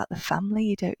talking about the family,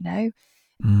 you don't know.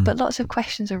 But lots of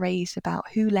questions are raised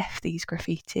about who left these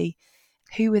graffiti,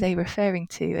 who were they referring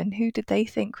to, and who did they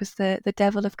think was the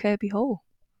devil of Kirby Hall?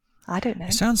 I don't know.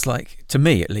 It sounds like, to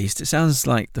me at least, it sounds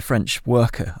like the French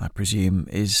worker, I presume,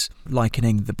 is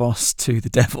likening the boss to the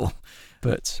devil.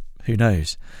 But who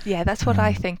knows? Yeah, that's what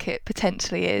I think it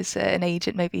potentially is. An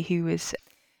agent maybe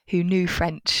who knew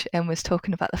French and was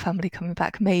talking about the family coming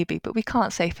back, maybe, but we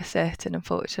can't say for certain,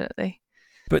 unfortunately.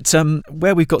 But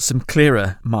where we've got some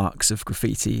clearer marks of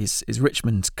graffiti is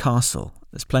Richmond Castle.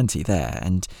 There's plenty there.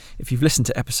 And if you've listened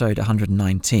to episode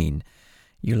 119,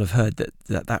 you'll have heard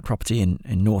that property in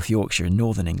North Yorkshire in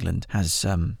northern England has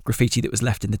graffiti that was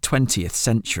left in the 20th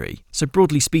century. So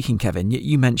broadly speaking, Kevin,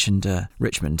 you mentioned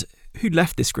Richmond. Who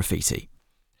left this graffiti?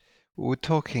 We're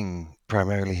talking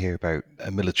primarily here about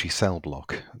a military cell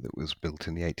block that was built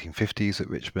in the 1850s at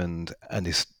Richmond and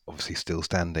is obviously still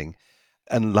standing.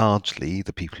 And largely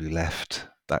the people who left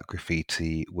that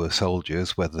graffiti were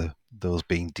soldiers, whether those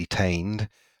being detained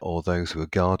or those who were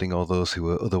guarding or those who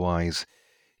were otherwise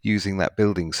using that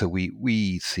building. So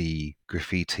we see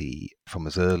graffiti from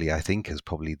as early, I think, as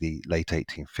probably the late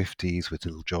 1850s with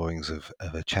little drawings of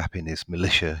a chap in his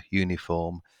militia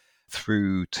uniform,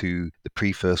 through to the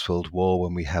pre-First World War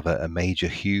when we have a Major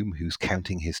Hume who's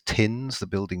counting his tins. The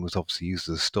building was obviously used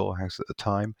as a storehouse at the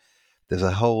time. There's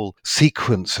a whole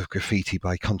sequence of graffiti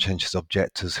by conscientious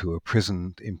objectors who were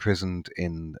imprisoned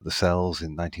in the cells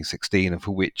in 1916, and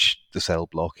for which the cell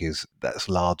block that's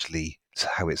largely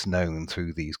how it's known,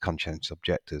 through these conscientious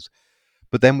objectors.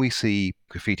 But then we see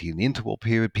graffiti in the interwar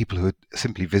period, people who are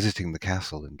simply visiting the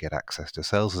castle and get access to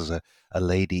cells. There's a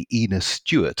lady, Ina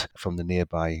Stewart, from the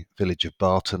nearby village of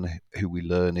Barton, who we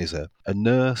learn is a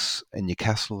nurse in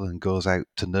Newcastle and goes out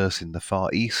to nurse in the Far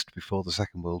East before the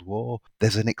Second World War.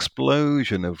 There's an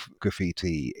explosion of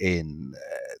graffiti in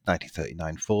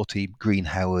 1939-40. Green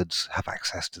Howards have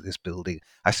access to this building.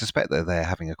 I suspect they're there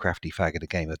having a crafty fag and a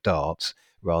game of darts,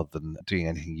 rather than doing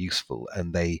anything useful,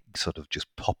 and they sort of just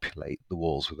populate the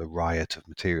walls with a riot of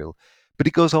material. But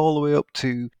it goes all the way up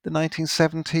to the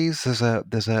 1970s.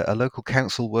 There's a local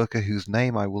council worker whose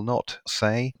name I will not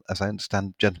say. As I understand,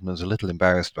 the gentleman is a little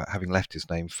embarrassed about having left his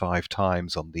name 5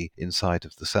 times on the inside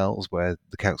of the cells where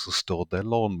the council stored their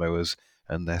lawnmowers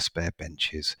and their spare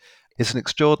benches. It's an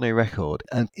extraordinary record,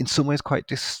 and in some ways quite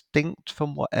distinct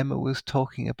from what Emma was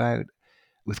talking about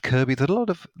with Kirby. There's a lot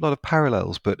of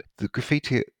parallels, but the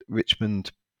graffiti at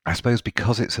Richmond, I suppose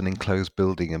because it's an enclosed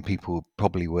building and people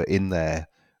probably were in there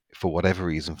for whatever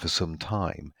reason for some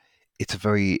time, it's a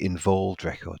very involved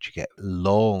record. You get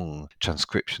long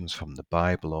transcriptions from the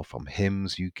Bible or from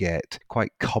hymns. You get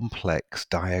quite complex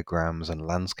diagrams and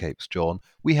landscapes drawn.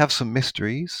 We have some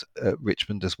mysteries at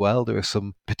Richmond as well. There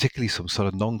are particularly some sort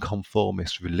of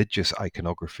non-conformist religious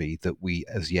iconography that we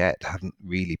as yet haven't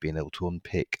really been able to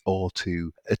unpick or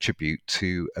to attribute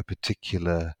to a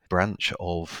particular branch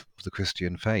of the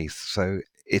Christian faith. So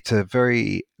it's a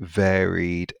very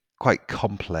varied, quite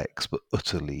complex but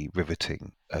utterly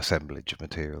riveting assemblage of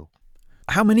material.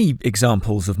 How many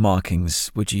examples of markings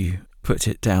would you put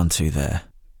it down to there?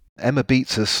 Emma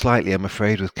beats us slightly, I'm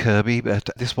afraid, with Kirby, but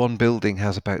this one building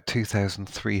has about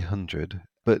 2,300.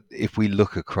 But if we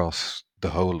look across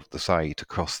the whole of the site,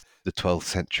 across the 12th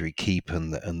century keep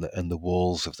and the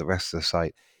walls of the rest of the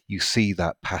site, you see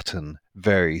that pattern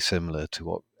very similar to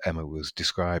what Emma was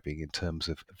describing in terms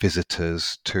of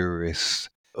visitors, tourists,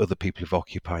 other people who've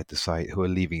occupied the site who are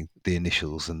leaving the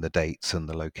initials and the dates and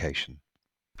the location.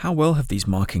 How well have these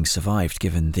markings survived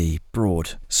given the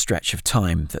broad stretch of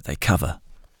time that they cover?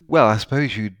 Well, I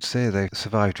suppose you'd say they've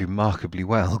survived remarkably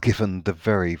well given the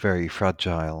very, very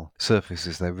fragile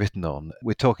surfaces they're written on.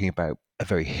 We're talking about a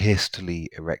very hastily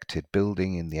erected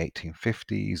building in the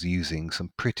 1850s using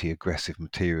some pretty aggressive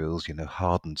materials,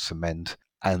 hardened cement,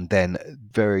 and then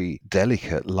very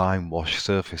delicate lime wash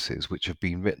surfaces which have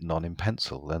been written on in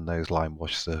pencil, and those lime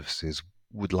wash surfaces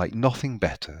would like nothing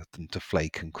better than to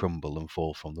flake and crumble and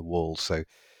fall from the walls. So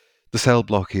the cell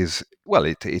block is, well,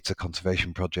 it's a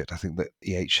conservation project I think that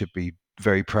EH should be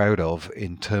very proud of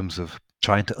in terms of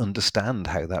trying to understand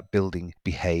how that building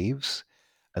behaves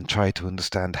and try to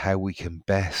understand how we can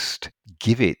best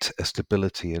give it a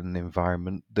stability and an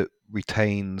environment that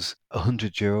retains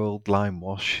 100-year-old lime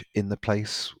wash in the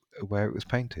place where it was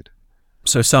painted.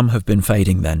 So some have been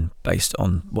fading then, based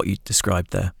on what you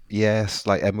described there? Yes,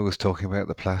 like Emma was talking about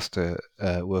the plaster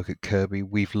work at Kirby,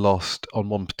 we've lost on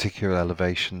one particular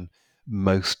elevation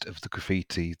most of the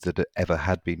graffiti that ever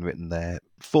had been written there.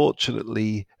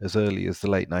 Fortunately, as early as the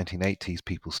late 1980s,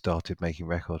 people started making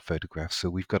record photographs, so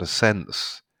we've got a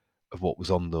sense of what was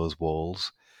on those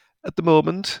walls. At the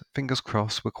moment, fingers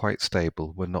crossed, we're quite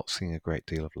stable. We're not seeing a great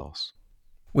deal of loss.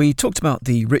 We talked about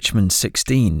the Richmond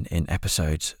 16 in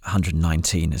episode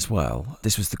 119 as well.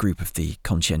 This was the group of the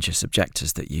conscientious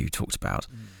objectors that you talked about,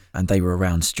 and they were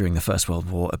around during the First World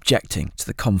War objecting to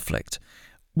the conflict.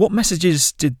 What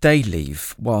messages did they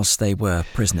leave whilst they were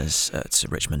prisoners at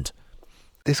Richmond?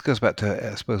 This goes back to,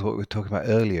 I suppose, what we were talking about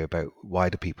earlier about why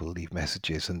do people leave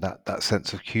messages and that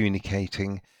sense of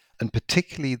communicating. And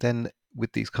particularly then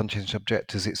with these conscientious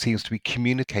objectors, it seems to be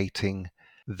communicating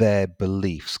their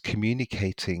beliefs,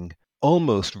 communicating,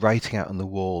 almost writing out on the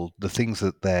wall the things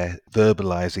that they're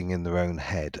verbalizing in their own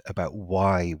head about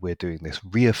why we're doing this,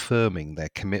 reaffirming their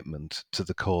commitment to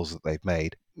the cause that they've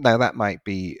made. Now, that might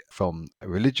be from a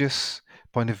religious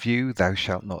point of view, thou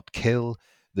shalt not kill,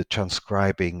 the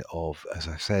transcribing of, as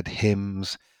I said,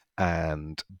 hymns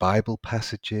and Bible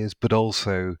passages, but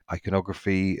also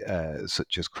iconography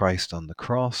such as Christ on the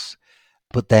cross.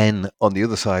 But then on the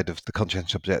other side of the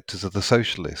conscientious objectors are the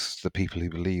socialists, the people who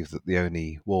believe that the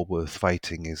only war worth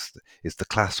fighting is the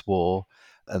class war,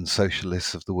 and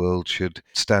socialists of the world should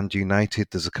stand united.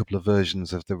 There's a couple of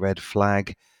versions of the red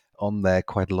flag on there,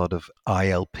 quite a lot of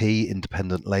ILP,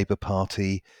 Independent Labour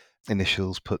Party,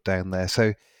 initials put down there.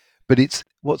 So, but it's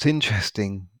what's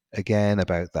interesting again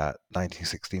about that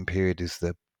 1916 period is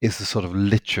the sort of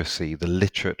literacy, the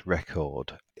literate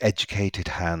record, educated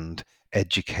hand,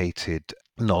 educated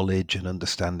knowledge and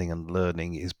understanding and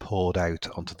learning is poured out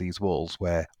onto these walls,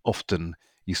 where often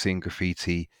you see in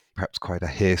graffiti perhaps quite a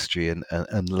history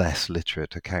and less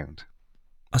literate account.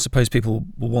 I suppose people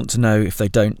will want to know, if they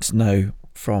don't know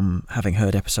from having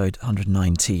heard episode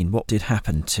 119, what did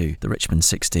happen to the Richmond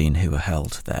 16 who were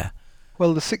held there?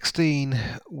 Well, the 16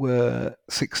 were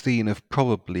 16 of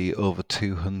probably over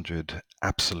 200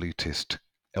 absolutist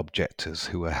objectors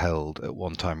who were held at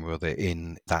one time or other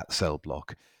in that cell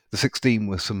block. The 16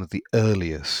 were some of the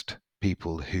earliest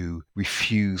people who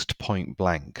refused point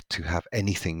blank to have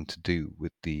anything to do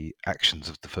with the actions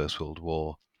of the First World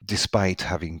War. Despite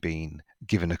having been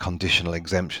given a conditional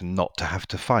exemption not to have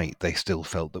to fight, they still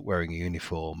felt that wearing a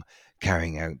uniform,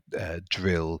 carrying out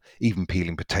drill, even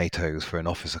peeling potatoes for an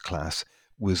officer class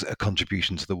was a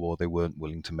contribution to the war they weren't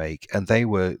willing to make. And they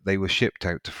were shipped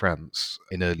out to France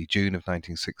in early June of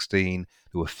 1916.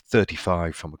 There were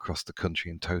 35 from across the country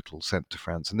in total sent to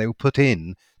France, and they were put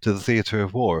in to the theatre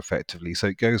of war effectively. So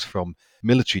it goes from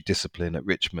military discipline at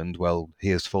Richmond, well,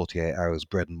 here's 48 hours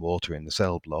bread and water in the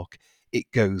cell block. It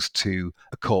goes to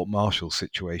a court-martial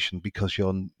situation because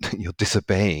you're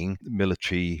disobeying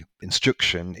military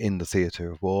instruction in the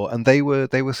theatre of war, and they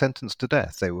were sentenced to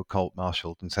death. They were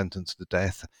court-martialed and sentenced to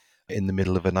death in the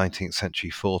middle of a 19th century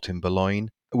fort in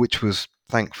Boulogne, which was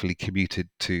thankfully commuted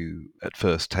to, at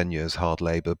first, 10 years hard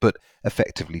labour, but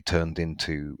effectively turned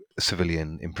into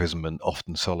civilian imprisonment,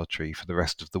 often solitary, for the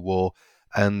rest of the war.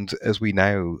 And as we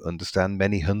now understand,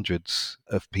 many hundreds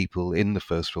of people in the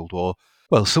First World War,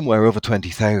 well, somewhere over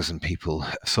 20,000 people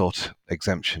sought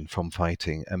exemption from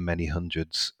fighting, and many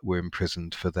hundreds were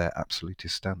imprisoned for their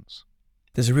absolutist stance.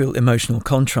 There's a real emotional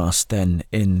contrast then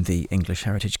in the English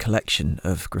Heritage Collection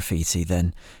of graffiti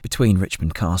then between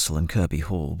Richmond Castle and Kirby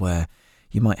Hall, where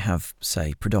you might have,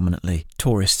 say, predominantly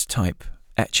tourist-type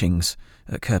etchings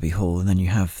at Kirby Hall, and then you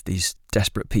have these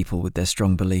desperate people with their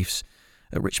strong beliefs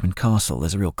at Richmond Castle.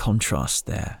 There's a real contrast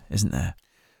there, isn't there?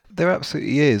 There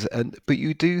absolutely is, but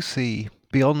you do see,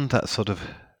 beyond that sort of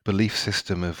belief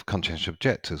system of conscientious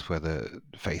objectors, whether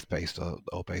faith-based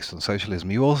or based on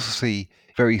socialism, you also see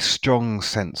very strong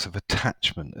sense of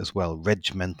attachment as well,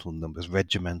 regimental numbers,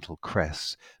 regimental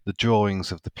crests, the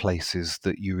drawings of the places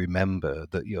that you remember,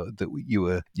 that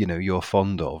you're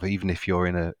fond of, even if you're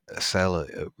in a cell at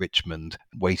Richmond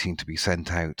waiting to be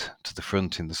sent out to the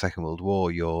front in the Second World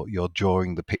War. You're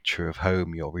drawing the picture of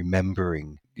home, you're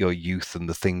remembering your youth and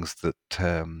the things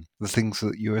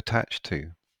that you're attached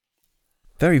to.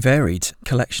 Very varied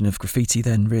collection of graffiti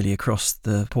then, really, across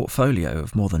the portfolio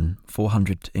of more than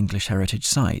 400 English heritage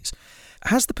sites.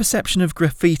 Has the perception of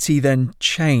graffiti then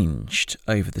changed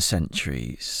over the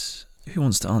centuries? Who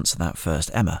wants to answer that first?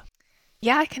 Emma?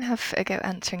 Yeah, I can have a go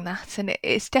answering that, and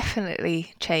it's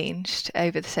definitely changed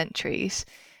over the centuries.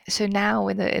 So now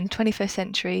in the 21st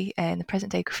century, in the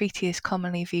present day, graffiti is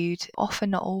commonly viewed,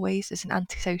 often not always, as an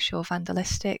antisocial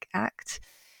vandalistic act.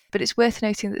 But it's worth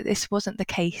noting that this wasn't the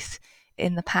case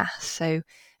in the past. So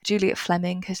Juliet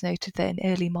Fleming has noted that in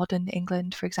early modern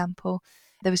England, for example,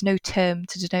 there was no term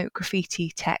to denote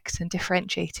graffiti text and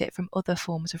differentiate it from other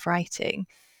forms of writing,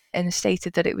 and has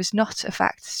stated that it was not a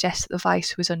fact to suggest that the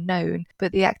vice was unknown,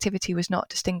 but the activity was not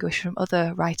distinguished from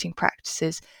other writing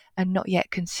practices and not yet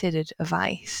considered a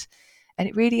vice. And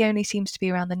it really only seems to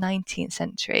be around the 19th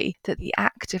century that the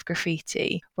act of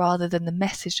graffiti, rather than the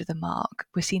message of the mark,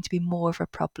 was seen to be more of a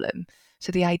problem.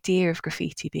 So the idea of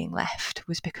graffiti being left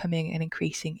was becoming an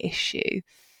increasing issue.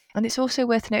 And it's also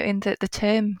worth noting that the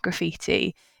term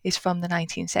graffiti is from the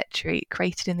 19th century,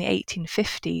 created in the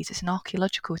 1850s as an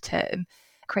archaeological term,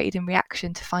 created in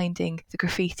reaction to finding the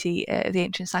graffiti at the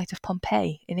ancient site of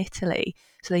Pompeii in Italy.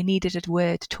 So they needed a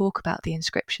word to talk about the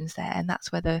inscriptions there, and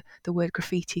that's where the word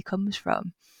graffiti comes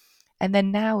from. And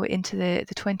then now into the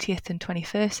 20th and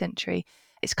 21st century,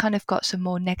 it's kind of got some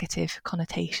more negative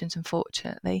connotations,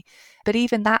 unfortunately. But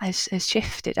even that has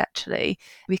shifted, actually.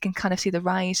 We can kind of see the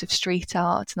rise of street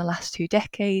art in the last 2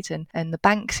 decades and the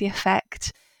Banksy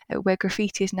effect, where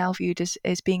graffiti is now viewed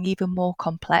as being even more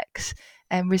complex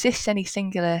and resists any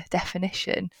singular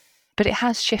definition. But it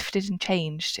has shifted and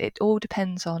changed. It all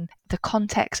depends on the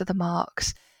context of the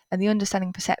marks and the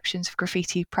understanding perceptions of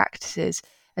graffiti practices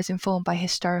as informed by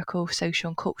historical, social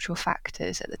and cultural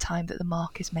factors at the time that the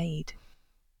mark is made.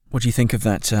 What do you think of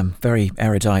that very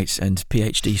erudite and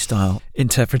PhD-style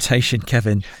interpretation,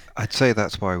 Kevin? I'd say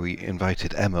that's why we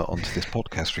invited Emma onto this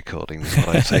podcast recording, is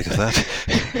what I'd say to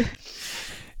that.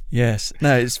 Yes.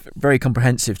 No, it's very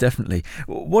comprehensive, definitely.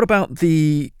 What about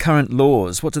the current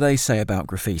laws? What do they say about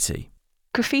graffiti?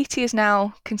 Graffiti is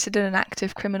now considered an act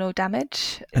of criminal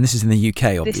damage. And this is in the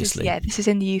UK, obviously. This is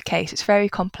in the UK, so it's very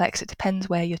complex. It depends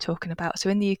where you're talking about. So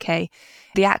in the UK,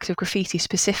 the act of graffiti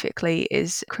specifically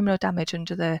is criminal damage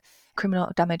under the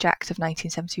Criminal Damage Act of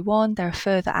 1971. There are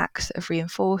further acts that have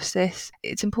reinforced this.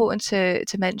 It's important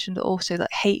to mention that also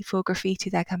that hateful graffiti,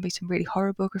 there can be some really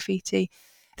horrible graffiti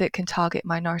that can target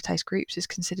minoritized groups, is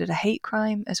considered a hate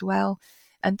crime as well.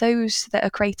 And those that are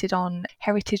created on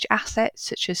heritage assets,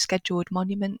 such as scheduled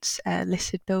monuments,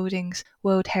 listed buildings,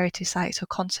 World Heritage Sites or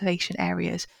conservation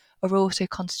areas, are also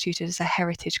constituted as a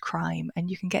heritage crime. And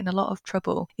you can get in a lot of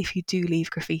trouble if you do leave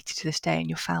graffiti to this day and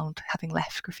you're found having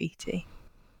left graffiti.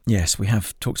 Yes, we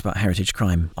have talked about heritage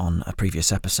crime on a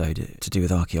previous episode to do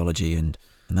with archaeology and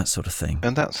that sort of thing.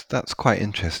 And that's quite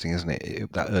interesting, isn't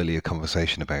it? That earlier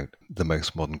conversation about the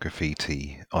most modern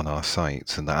graffiti on our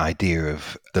sites and the idea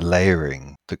of the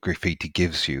layering that graffiti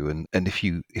gives you. And if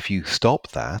you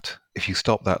stop that,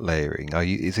 layering,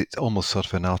 is it almost sort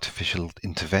of an artificial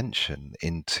intervention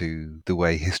into the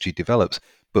way history develops?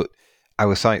 But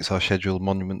our sites are scheduled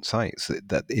monument sites.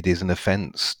 That it is an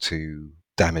offence to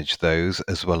damage those,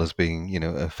 as well as being,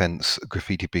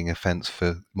 graffiti being offence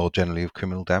for more generally of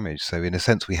criminal damage. So in a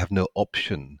sense, we have no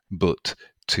option but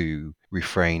to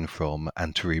refrain from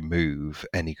and to remove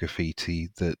any graffiti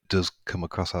that does come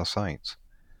across our sites.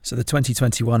 So the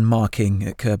 2021 marking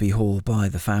at Kirby Hall by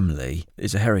the family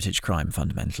is a heritage crime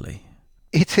fundamentally.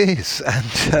 It is,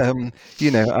 and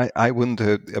I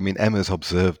wonder. I mean, Emma's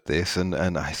observed this, and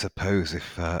I suppose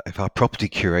if our property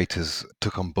curators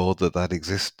took on board that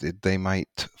existed, they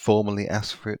might formally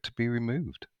ask for it to be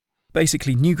removed.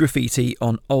 Basically, new graffiti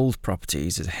on old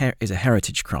properties is a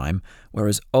heritage crime,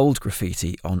 whereas old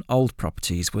graffiti on old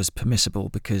properties was permissible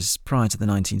because prior to the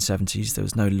 1970s there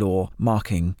was no law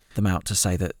marking them out to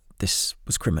say that this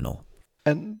was criminal.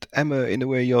 And Emma, in a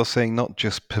way, you're saying not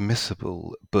just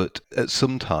permissible, but at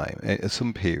some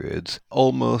periods,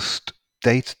 almost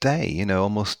day to day,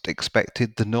 almost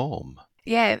expected the norm.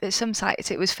 Yeah, at some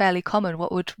sites it was fairly common.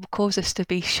 What would cause us to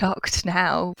be shocked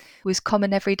now was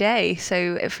common every day.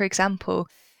 So, for example,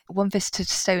 one visitor to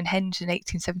Stonehenge in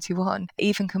 1871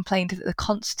 even complained that the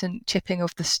constant chipping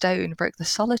of the stone broke the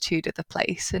solitude of the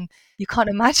place. And you can't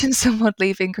imagine someone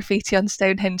leaving graffiti on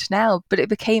Stonehenge now, but it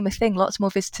became a thing. Lots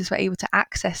more visitors were able to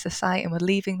access the site and were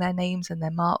leaving their names and their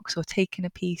marks or taking a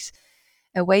piece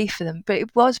away for them. But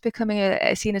it was becoming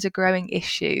seen as a growing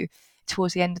issue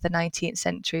towards the end of the 19th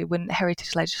century when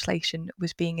heritage legislation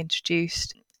was being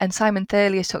introduced. And Simon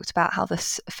Thurley has talked about how the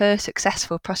first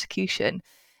successful prosecution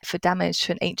for damage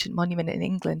to an ancient monument in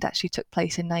England actually took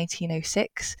place in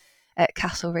 1906 at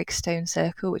Castlerigg Stone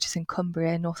Circle, which is in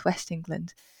Cumbria, northwest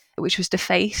England, which was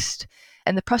defaced.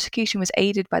 And the prosecution was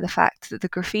aided by the fact that the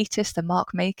graffitist, the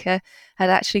mark maker, had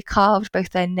actually carved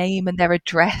both their name and their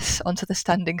address onto the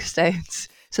standing stones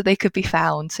so they could be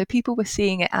found. So people were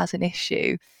seeing it as an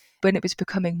issue. When it was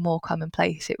becoming more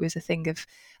commonplace, it was a thing of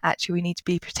actually we need to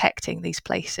be protecting these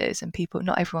places, and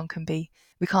not everyone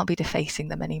we can't be defacing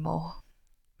them anymore.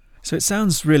 So it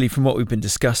sounds really, from what we've been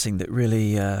discussing, that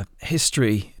really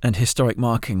history and historic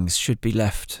markings should be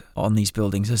left on these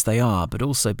buildings as they are, but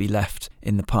also be left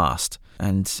in the past.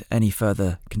 And any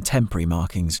further contemporary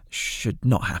markings should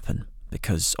not happen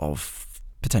because of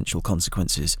potential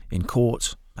consequences in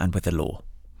court and with the law.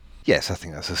 Yes, I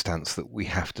think that's a stance that we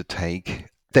have to take.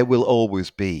 There will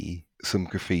always be some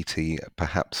graffiti,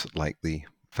 perhaps like the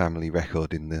family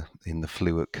record in the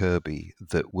flue at Kirby,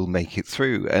 that will make it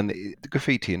through. And the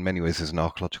graffiti in many ways is an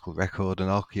archaeological record, and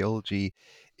archaeology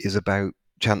is about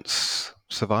chance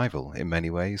survival in many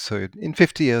ways. So in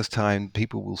 50 years' time,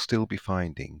 people will still be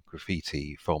finding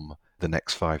graffiti from the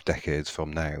next 5 decades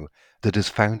from now that has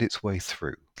found its way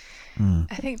through.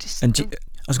 I think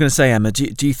I was going to say, Emma,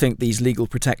 do you think these legal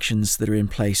protections that are in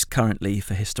place currently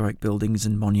for historic buildings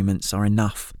and monuments are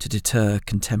enough to deter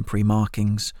contemporary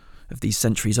markings of these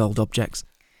centuries-old objects?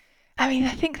 I mean, I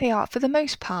think they are. For the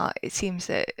most part, it seems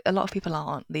that a lot of people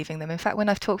aren't leaving them. In fact, when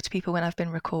I've talked to people when I've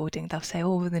been recording, they'll say,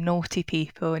 oh, the naughty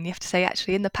people. And you have to say,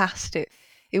 actually, in the past,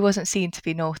 it wasn't seen to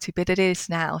be naughty, but it is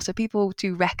now. So people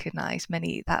do recognise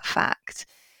that fact.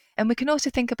 And we can also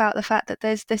think about the fact that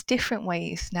there's different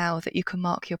ways now that you can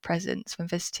mark your presence when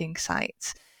visiting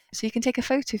sites. So you can take a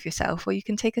photo of yourself, or you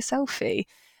can take a selfie,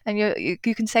 and you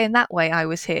can say in that way, I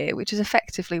was here, which is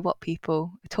effectively what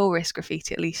tourist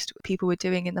graffiti at least, people were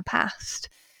doing in the past.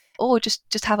 Or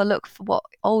just have a look for what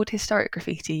old historic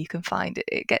graffiti you can find.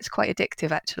 It gets quite addictive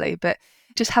actually, but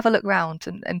just have a look round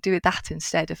and do that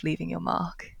instead of leaving your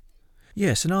mark.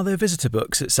 Yes, and are there visitor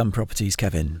books at some properties,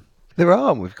 Kevin? There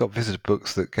are. We've got visitor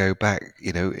books that go back,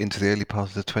 into the early part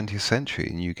of the 20th century,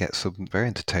 and you get some very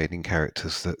entertaining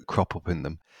characters that crop up in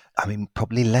them. I mean,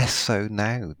 probably less so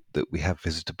now that we have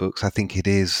visitor books. I think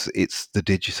it's the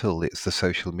digital, it's the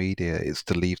social media, it's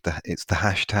it's the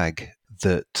hashtag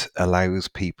that allows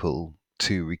people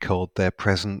to record their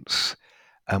presence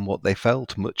and what they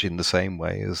felt, much in the same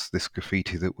way as this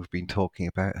graffiti that we've been talking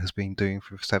about has been doing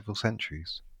for several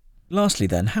centuries. Lastly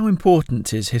then, how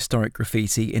important is historic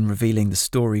graffiti in revealing the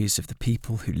stories of the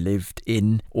people who lived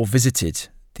in or visited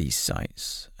these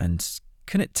sites? And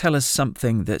can it tell us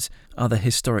something that other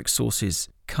historic sources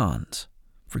can't?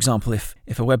 For example, if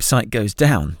a website goes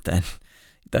down, then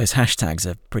those hashtags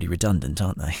are pretty redundant,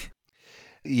 aren't they?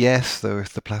 Yes, though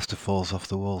if the plaster falls off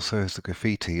the wall, so is the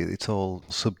graffiti. It's all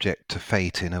subject to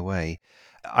fate in a way.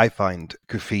 I find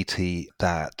graffiti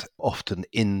that often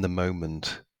in the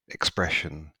moment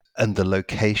expression and the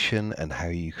location and how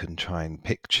you can try and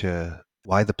picture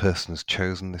why the person has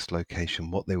chosen this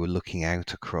location, what they were looking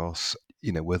out across,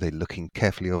 were they looking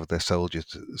carefully over their shoulder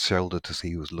to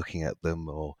see who was looking at them,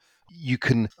 or you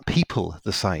can people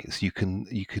the sites, you can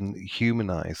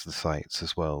humanize the sites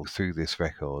as well through this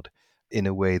record in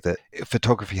a way that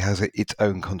photography has its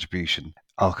own contribution.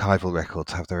 Archival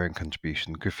records have their own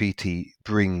contribution. Graffiti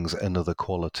brings another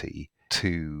quality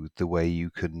to the way you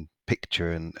can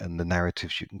picture and the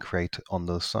narratives you can create on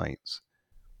those sites.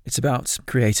 It's about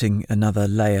creating another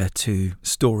layer to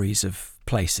stories of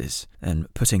places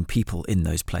and putting people in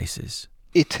those places.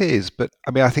 It is, but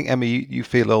I mean, I think, Emma, you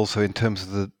feel also in terms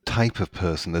of the type of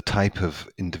person, the type of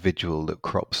individual that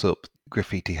crops up,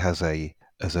 graffiti has a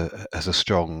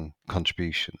strong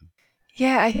contribution.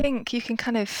 Yeah, I think you can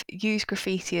kind of use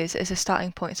graffiti as a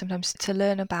starting point sometimes to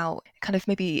learn about kind of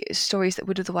maybe stories that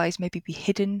would otherwise maybe be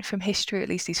hidden from history, at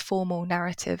least these formal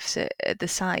narratives at the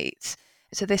sites.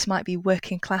 So this might be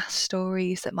working class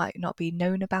stories that might not be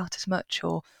known about as much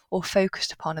or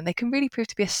focused upon, and they can really prove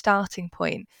to be a starting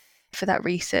point for that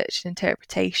research and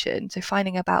interpretation. So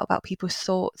finding about people's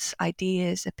thoughts,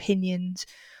 ideas, opinions,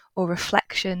 or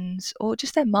reflections, or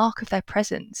just their mark of their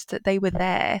presence, that they were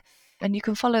there. And you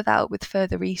can follow that up with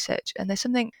further research. And there's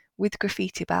something with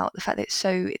graffiti about the fact that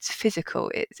it's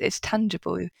physical, it's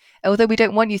tangible. Although we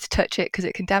don't want you to touch it because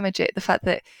it can damage it, the fact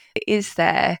that it is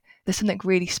there, there's something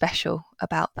really special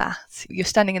about that. You're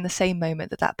standing in the same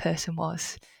moment that person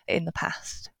was in the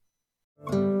past.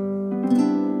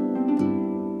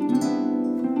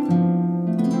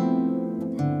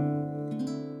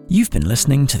 You've been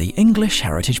listening to the English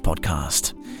Heritage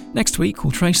Podcast. Next week,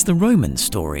 we'll trace the Roman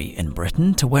story in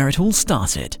Britain to where it all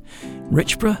started,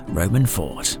 Richborough Roman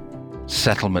Fort.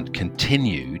 Settlement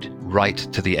continued right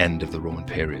to the end of the Roman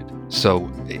period.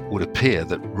 So it would appear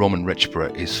that Roman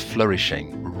Richborough is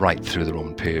flourishing right through the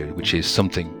Roman period, which is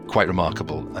something quite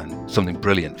remarkable and something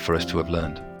brilliant for us to have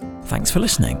learned. Thanks for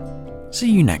listening.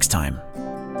 See you next time.